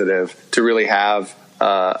positive to really have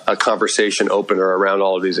a conversation opener around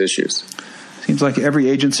all of these issues. Seems like every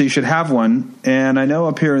agency should have one. And I know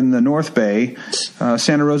up here in the North Bay,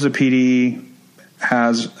 Santa Rosa PD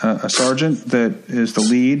has a sergeant that is the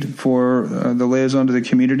lead for the liaison to the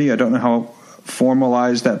community. I don't know how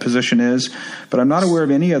formalized that position is, but I'm not aware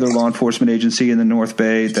of any other law enforcement agency in the North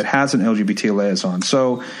Bay that has an LGBT liaison.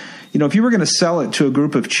 So, if you were going to sell it to a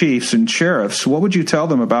group of chiefs and sheriffs, what would you tell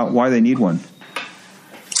them about why they need one?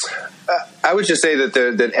 I would just say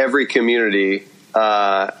that every community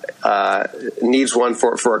needs one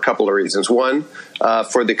for a couple of reasons. One,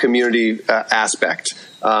 for the community aspect.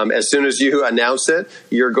 As soon as you announce it,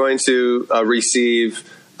 you're going to receive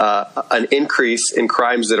an increase in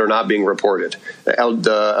crimes that are not being reported.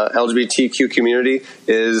 The LGBTQ community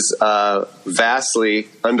is vastly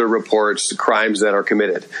underreports crimes that are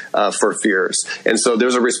committed for fears. And so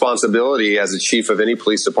there's a responsibility as a chief of any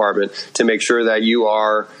police department to make sure that you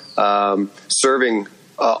are serving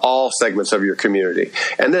all segments of your community,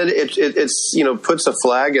 and then it's puts a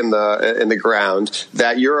flag in the ground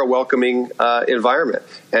that you're a welcoming environment.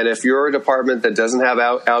 And if you're a department that doesn't have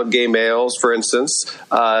out gay males, for instance,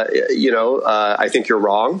 I think you're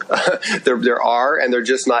wrong. there are, and they're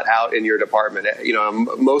just not out in your department.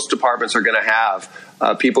 Most departments are going to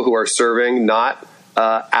have people who are serving not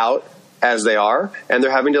out as they are, and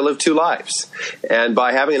they're having to live two lives. And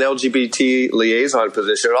by having an LGBT liaison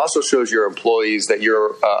position, it also shows your employees that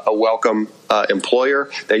you're a welcome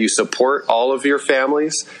employer, that you support all of your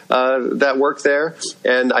families that work there.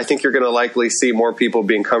 And I think you're going to likely see more people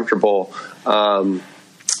being comfortable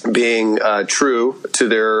being true to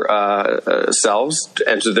their selves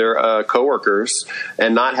and to their coworkers,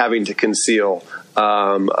 and not having to conceal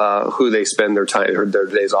who they spend their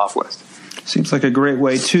days off with. Seems like a great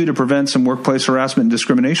way, too, to prevent some workplace harassment and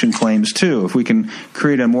discrimination claims, too, if we can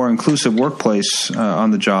create a more inclusive workplace on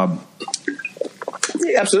the job.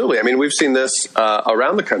 Yeah, absolutely. I mean, we've seen this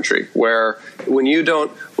around the country, where when you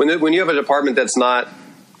have a department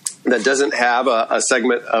that doesn't have a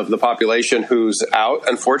segment of the population who's out,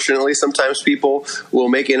 unfortunately, sometimes people will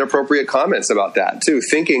make inappropriate comments about that, too,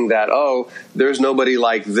 thinking that, there's nobody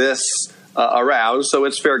like this around, so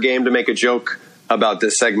it's fair game to make a joke about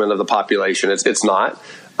this segment of the population. It's not,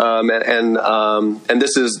 and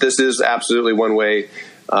this is absolutely one way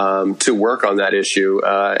to work on that issue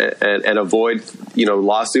and avoid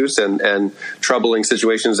lawsuits and troubling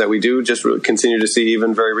situations that we do just continue to see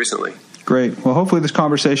even very recently. Great. Well, hopefully this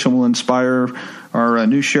conversation will inspire our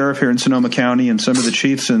new sheriff here in Sonoma County and some of the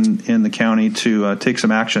chiefs in the county to take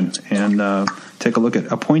some action and take a look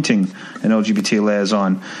at appointing an LGBT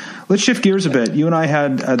liaison. let's shift gears a bit. You and I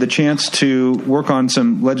had the chance to work on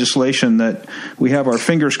some legislation that we have our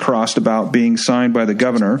fingers crossed about being signed by the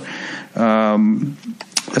governor.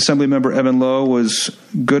 Assemblymember Evan Lowe was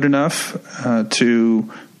good enough to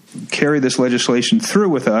carry this legislation through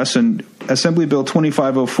with us, and Assembly Bill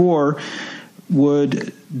 2504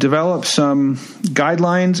 would develop some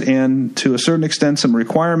guidelines and, to a certain extent, some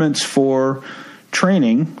requirements for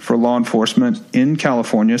training for law enforcement in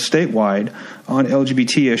California, statewide, on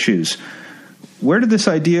LGBT issues. Where did this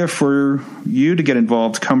idea for you to get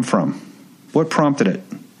involved come from? What prompted it?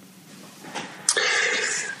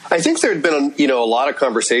 I think there had been, a lot of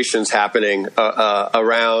conversations happening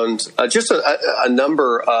around just a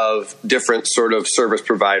number of different sort of service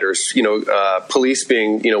providers. Police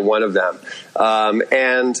being, one of them,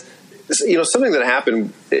 and something that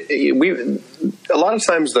happened. A lot of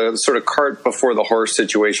times the sort of cart before the horse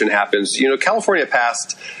situation happens. California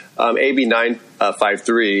passed AB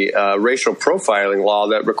 953, racial profiling law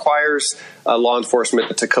that requires law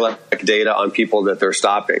enforcement to collect data on people that they're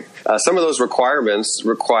stopping. Some of those requirements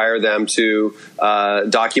require them to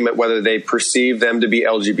document whether they perceive them to be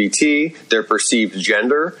LGBT, their perceived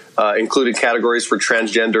gender, including categories for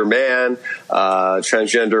transgender man,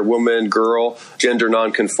 transgender woman, girl, gender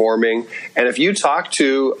nonconforming. And if you talk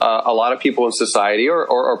to a lot of people in society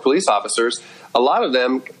or police officers, a lot of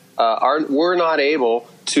them were not able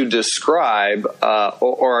to describe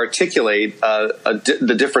or articulate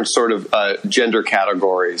the different sort of gender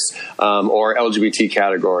categories or LGBT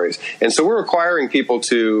categories. And so we're requiring people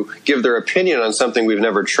to give their opinion on something we've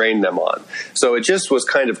never trained them on. So it just was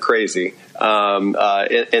kind of crazy in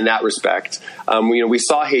that respect. We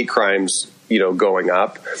saw hate crimes going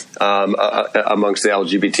up amongst the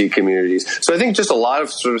LGBT communities. So I think just a lot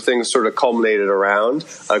of sort of things sort of culminated around.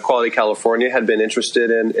 Equality California had been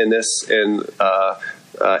interested in this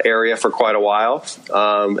area for quite a while.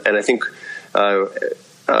 And I think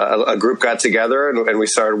a group got together and we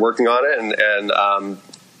started working on it. And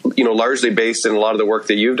largely based in a lot of the work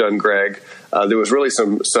that you've done, Greg, there was really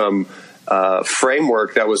some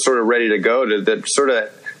framework that was sort of ready to go that sort of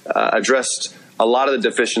addressed a lot of the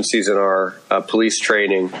deficiencies in our police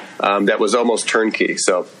training that was almost turnkey.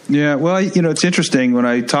 So yeah, well, it's interesting when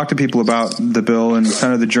I talk to people about the bill and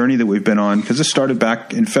kind of the journey that we've been on, because this started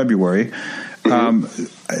back in February.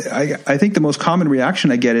 Mm-hmm. I think the most common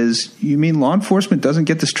reaction I get is, you mean law enforcement doesn't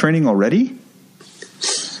get this training already?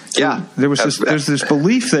 Yeah, there's this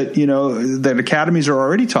belief that that academies are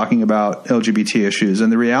already talking about LGBT issues,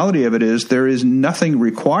 and the reality of it is there is nothing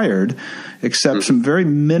required except some very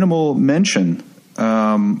minimal mention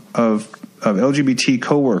of LGBT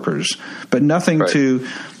coworkers, but nothing right. to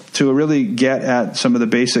really get at some of the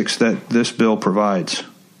basics that this bill provides.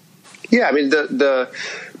 Yeah, I mean the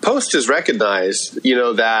Post has recognized,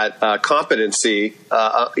 that competency,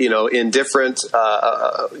 in different,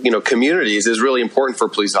 communities is really important for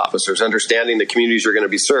police officers, understanding the communities you're going to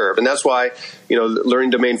be served. And that's why, Learning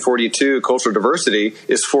Domain 42, cultural diversity,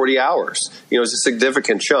 is 40 hours. It's a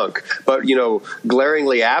significant chunk. But,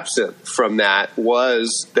 glaringly absent from that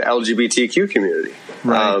was the LGBTQ community.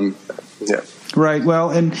 Right. Yeah. Right.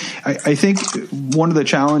 Well, and I think one of the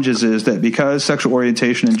challenges is that because sexual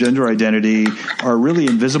orientation and gender identity are really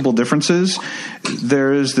invisible differences,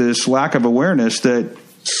 there is this lack of awareness that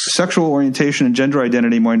sexual orientation and gender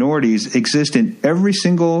identity minorities exist in every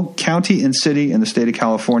single county and city in the state of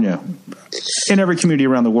California, in every community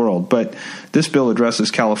around the world. But this bill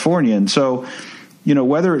addresses California. And so,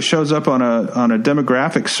 whether it shows up on a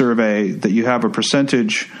demographic survey that you have a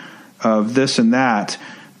percentage of this and that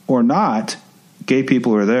or not, gay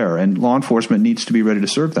people are there, and law enforcement needs to be ready to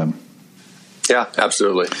serve them. Yeah,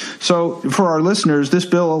 absolutely. So for our listeners, this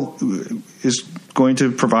bill is going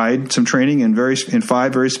to provide some training in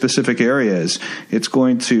 5 very specific areas. It's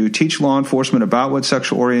going to teach law enforcement about what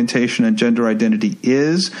sexual orientation and gender identity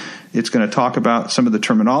is. It's going to talk about some of the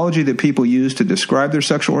terminology that people use to describe their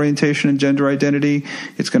sexual orientation and gender identity.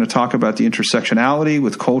 It's going to talk about the intersectionality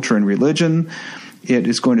with culture and religion. It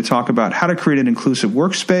is going to talk about how to create an inclusive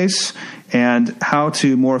workspace and how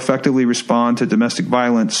to more effectively respond to domestic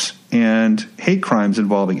violence and hate crimes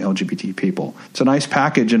involving LGBT people. It's a nice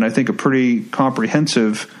package, and I think a pretty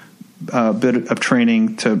comprehensive bit of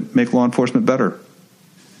training to make law enforcement better.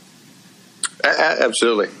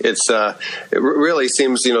 Absolutely, it really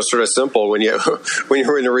seems sort of simple when you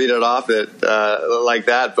read it off like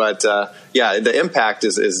that. But the impact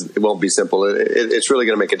it won't be simple. It's really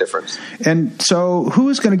going to make a difference. And so, who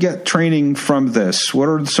is going to get training from this? What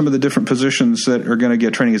are some of the different positions that are going to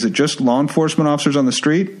get training? Is it just law enforcement officers on the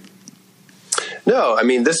street? No, I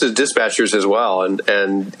mean this is dispatchers as well, and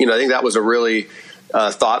I think that was a really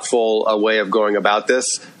thoughtful way of going about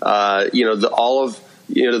this. The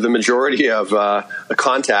majority of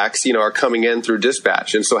contacts, are coming in through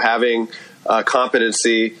dispatch, and so having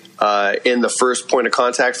competency in the first point of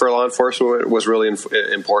contact for law enforcement was really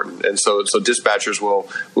important. And so dispatchers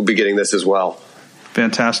will be getting this as well.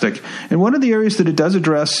 Fantastic. And one of the areas that it does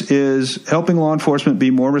address is helping law enforcement be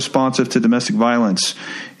more responsive to domestic violence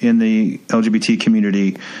in the LGBT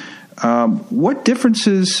community. What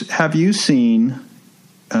differences have you seen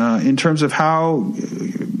in terms of how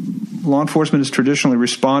law enforcement has traditionally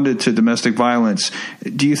responded to domestic violence?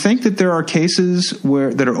 Do you think that there are cases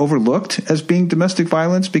that are overlooked as being domestic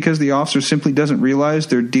violence because the officer simply doesn't realize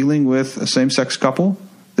they're dealing with a same-sex couple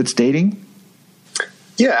that's dating?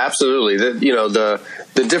 Yeah, absolutely.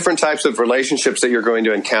 The different types of relationships that you're going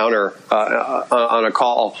to encounter on a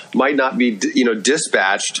call might not be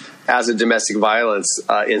dispatched as a domestic violence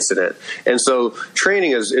incident. And so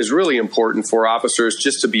training is really important for officers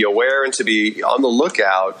just to be aware and to be on the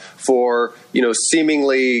lookout for,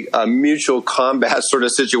 seemingly mutual combat sort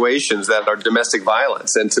of situations that are domestic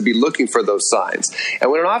violence, and to be looking for those signs.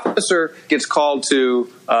 And when an officer gets called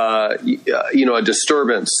to, a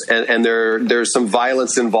disturbance and there's some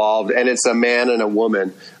violence involved, and it's a man and a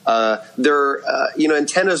woman,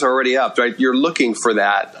 antennas are already up, right? You're looking for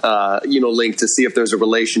that, link to see if there's a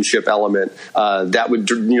relationship element that would,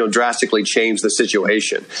 drastically change the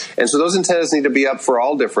situation. And so those antennas need to be up for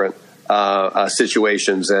all different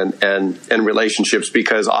situations and relationships,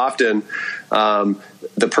 because often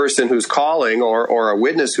the person who's calling or a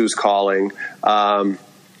witness who's calling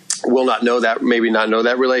will not know that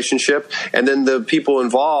relationship, and then the people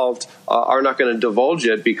involved are not going to divulge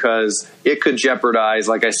it because it could jeopardize,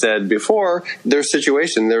 like I said before, their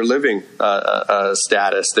situation, their living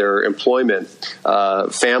status, their employment,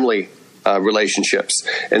 family relationships.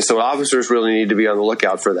 And so officers really need to be on the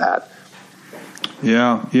lookout for that.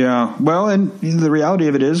 Yeah. Well, and the reality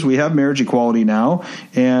of it is we have marriage equality now,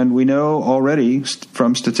 and we know already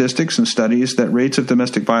from statistics and studies that rates of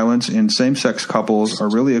domestic violence in same-sex couples are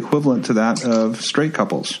really equivalent to that of straight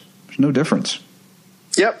couples. There's no difference.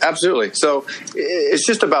 Yep, absolutely. So it's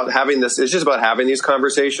just about having this. It's just about having these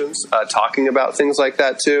conversations, talking about things like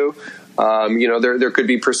that too. There could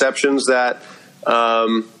be perceptions that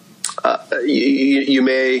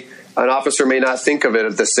an officer may not think of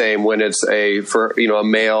it the same when it's a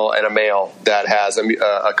male and a male that has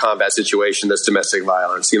a combat situation that's domestic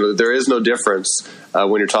violence. There is no difference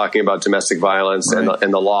when you're talking about domestic violence, right,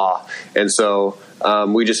 and the law. And so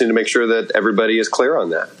we just need to make sure that everybody is clear on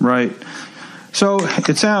that. Right. So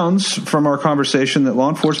it sounds from our conversation that law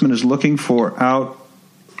enforcement is looking for out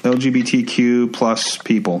LGBTQ plus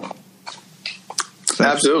people.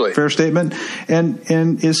 Absolutely. Fair statement.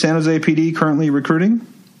 And is San Jose PD currently recruiting?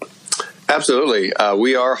 Absolutely.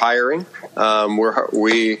 We are hiring.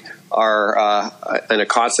 We are in a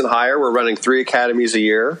constant hire. We're running 3 academies a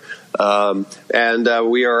year. And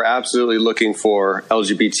we are absolutely looking for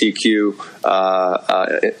LGBTQ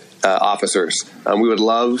officers. We would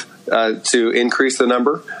love to increase the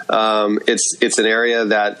number. It's an area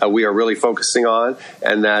that we are really focusing on,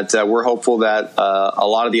 and that we're hopeful that a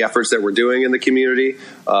lot of the efforts that we're doing in the community,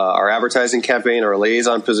 our advertising campaign, our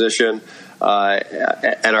liaison position,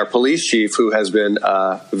 and our police chief, who has been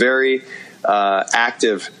very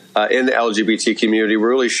active in the LGBT community,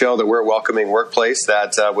 really show that we're a welcoming workplace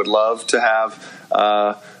that would love to have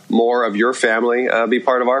more of your family be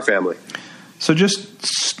part of our family. So just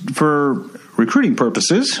for recruiting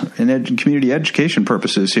purposes and community education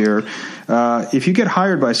purposes here, if you get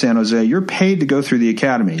hired by San Jose, you're paid to go through the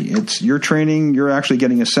academy. It's your training. You're actually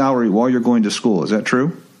getting a salary while you're going to school. Is that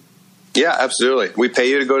true? Yeah, absolutely. We pay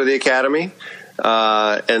you to go to the academy.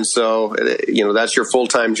 And so, that's your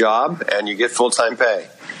full-time job, and you get full-time pay.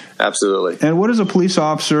 Absolutely. And what does a police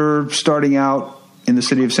officer starting out in the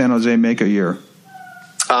city of San Jose make a year?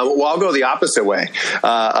 Well, I'll go the opposite way.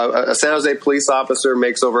 A San Jose police officer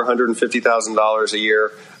makes over $150,000 a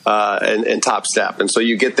year in top step. And so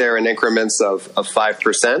you get there in increments of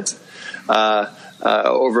 5%.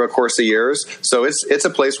 Over a course of years, so it's a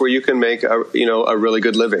place where you can make a really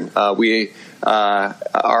good living. Our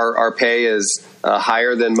pay is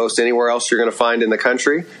higher than most anywhere else you're going to find in the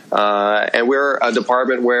country, and we're a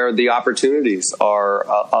department where the opportunities are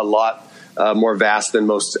a lot more vast than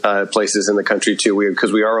most places in the country too.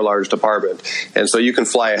 Because we are a large department, and so you can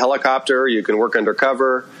fly a helicopter, you can work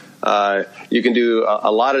undercover, you can do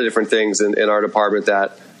a lot of different things in our department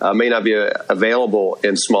that may not be available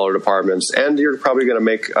in smaller departments, and you're probably going to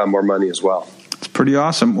make more money as well. It's Pretty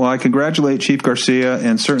awesome. Well, I congratulate Chief Garcia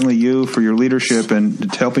and certainly you for your leadership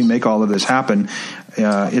and helping make all of this happen.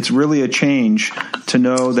 It's really a change to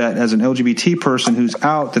know that as an LGBT person who's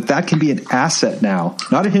out, that can be an asset now,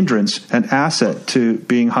 not a hindrance, an asset to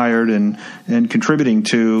being hired and contributing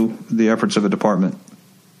to the efforts of a department.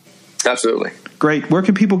 Absolutely. Great. Where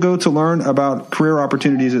can people go to learn about career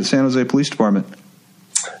opportunities at San Jose Police Department?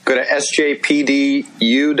 Go to sjpdu.com.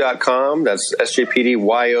 That's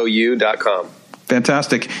sjpdyu.com.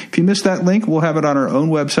 Fantastic. If you missed that link, we'll have it on our own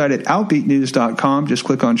website at outbeatnews.com. Just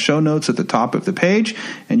click on show notes at the top of the page,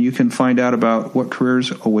 and you can find out about what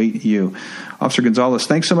careers await you. Officer Gonzalez,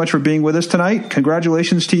 thanks so much for being with us tonight.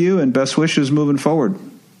 Congratulations to you, and best wishes moving forward.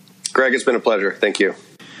 Greg, it's been a pleasure. Thank you.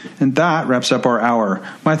 And that wraps up our hour.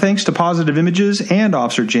 My thanks to Positive Images and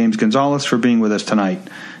Officer James Gonzalez for being with us tonight.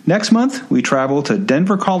 Next month, we travel to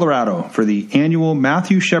Denver, Colorado for the annual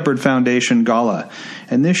Matthew Shepard Foundation Gala.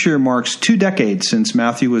 And this year marks 2 decades since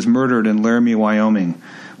Matthew was murdered in Laramie, Wyoming.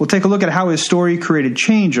 We'll take a look at how his story created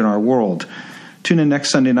change in our world. Tune in next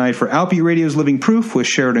Sunday night for Outbeat Radio's Living Proof with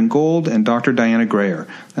Sheridan Gold and Dr. Diana Grayer.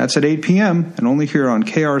 That's at 8 p.m. and only here on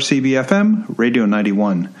KRCB-FM, Radio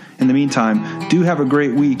 91. In the meantime, do have a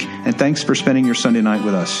great week, and thanks for spending your Sunday night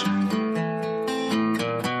with us.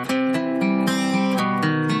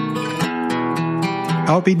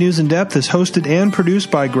 Outbeat News in Depth is hosted and produced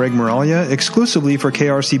by Greg Moralia exclusively for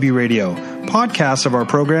KRCB Radio. Podcasts of our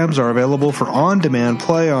programs are available for on-demand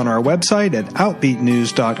play on our website at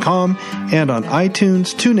outbeatnews.com and on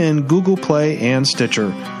iTunes, TuneIn, Google Play, and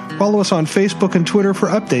Stitcher. Follow us on Facebook and Twitter for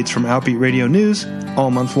updates from Outbeat Radio News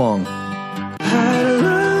all month long. I'd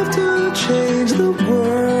love to change the world,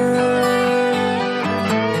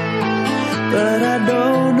 but I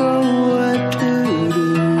don't know what to do.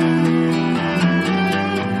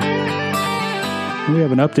 We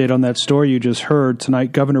have an update on that story you just heard.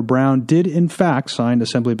 Tonight, Governor Brown did, in fact, sign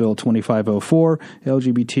Assembly Bill 2504,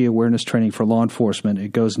 LGBT awareness training for law enforcement.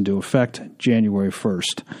 It goes into effect January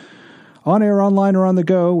 1st. On air, online, or on the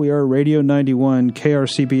go, we are Radio 91,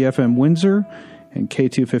 KRCB-FM Windsor, and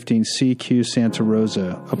K215CQ Santa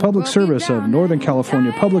Rosa, a public service of Northern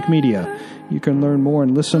California Public Media. You can learn more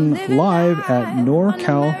and listen live at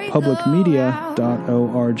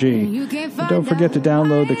norcalpublicmedia.org. And don't forget to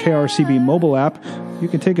download the KRCB mobile app. You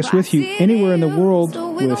can take us with you anywhere in the world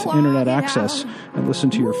with internet access and listen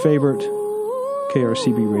to your favorite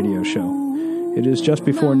KRCB radio show. It is just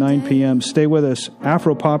before 9 p.m. Stay with us.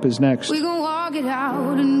 Afropop is next. We gon' walk it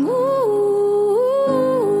out and woo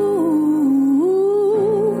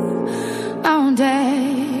on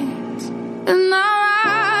dance. And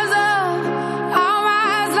I'll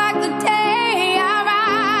rise like the day. I'll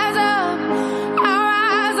rise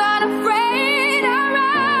unafraid. I'll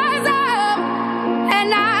rise up,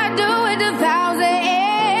 and I do it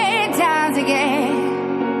 1,000 times again.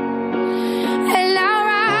 And I'll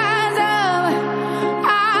rise up,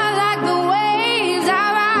 I like the waves. I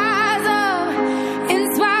rise up, in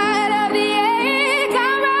spite of the ache. I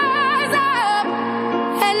rise up,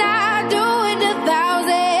 and I do it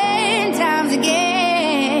 1,000 times again.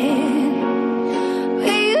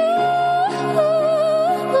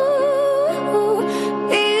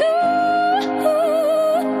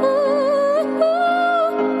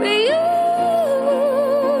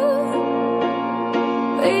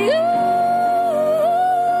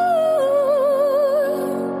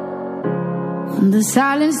 The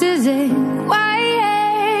silence isn't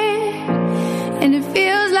quiet, and it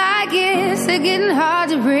feels like it's getting hard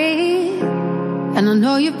to breathe. And I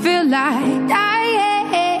know you feel like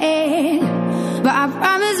dying, but I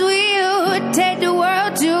promise we'll take the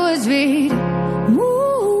world to its feet. Move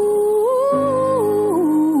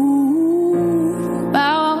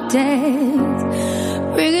mountains,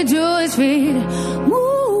 bring it to its feet. Move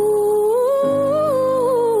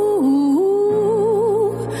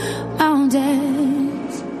mountains.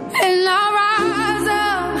 And I'll rise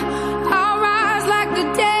up, I'll rise like the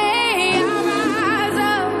day. I'll rise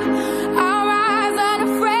up, I'll rise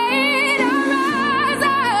unafraid. I'll rise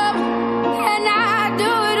up, and I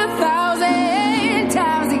do it 1,000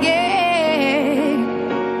 times again.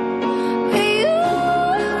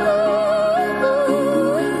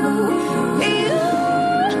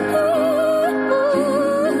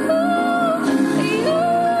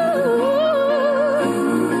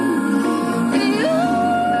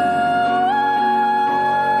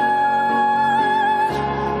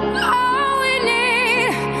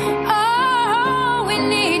 All we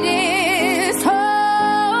need is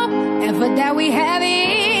hope, and for that we have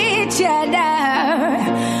each other,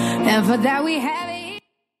 and for that we have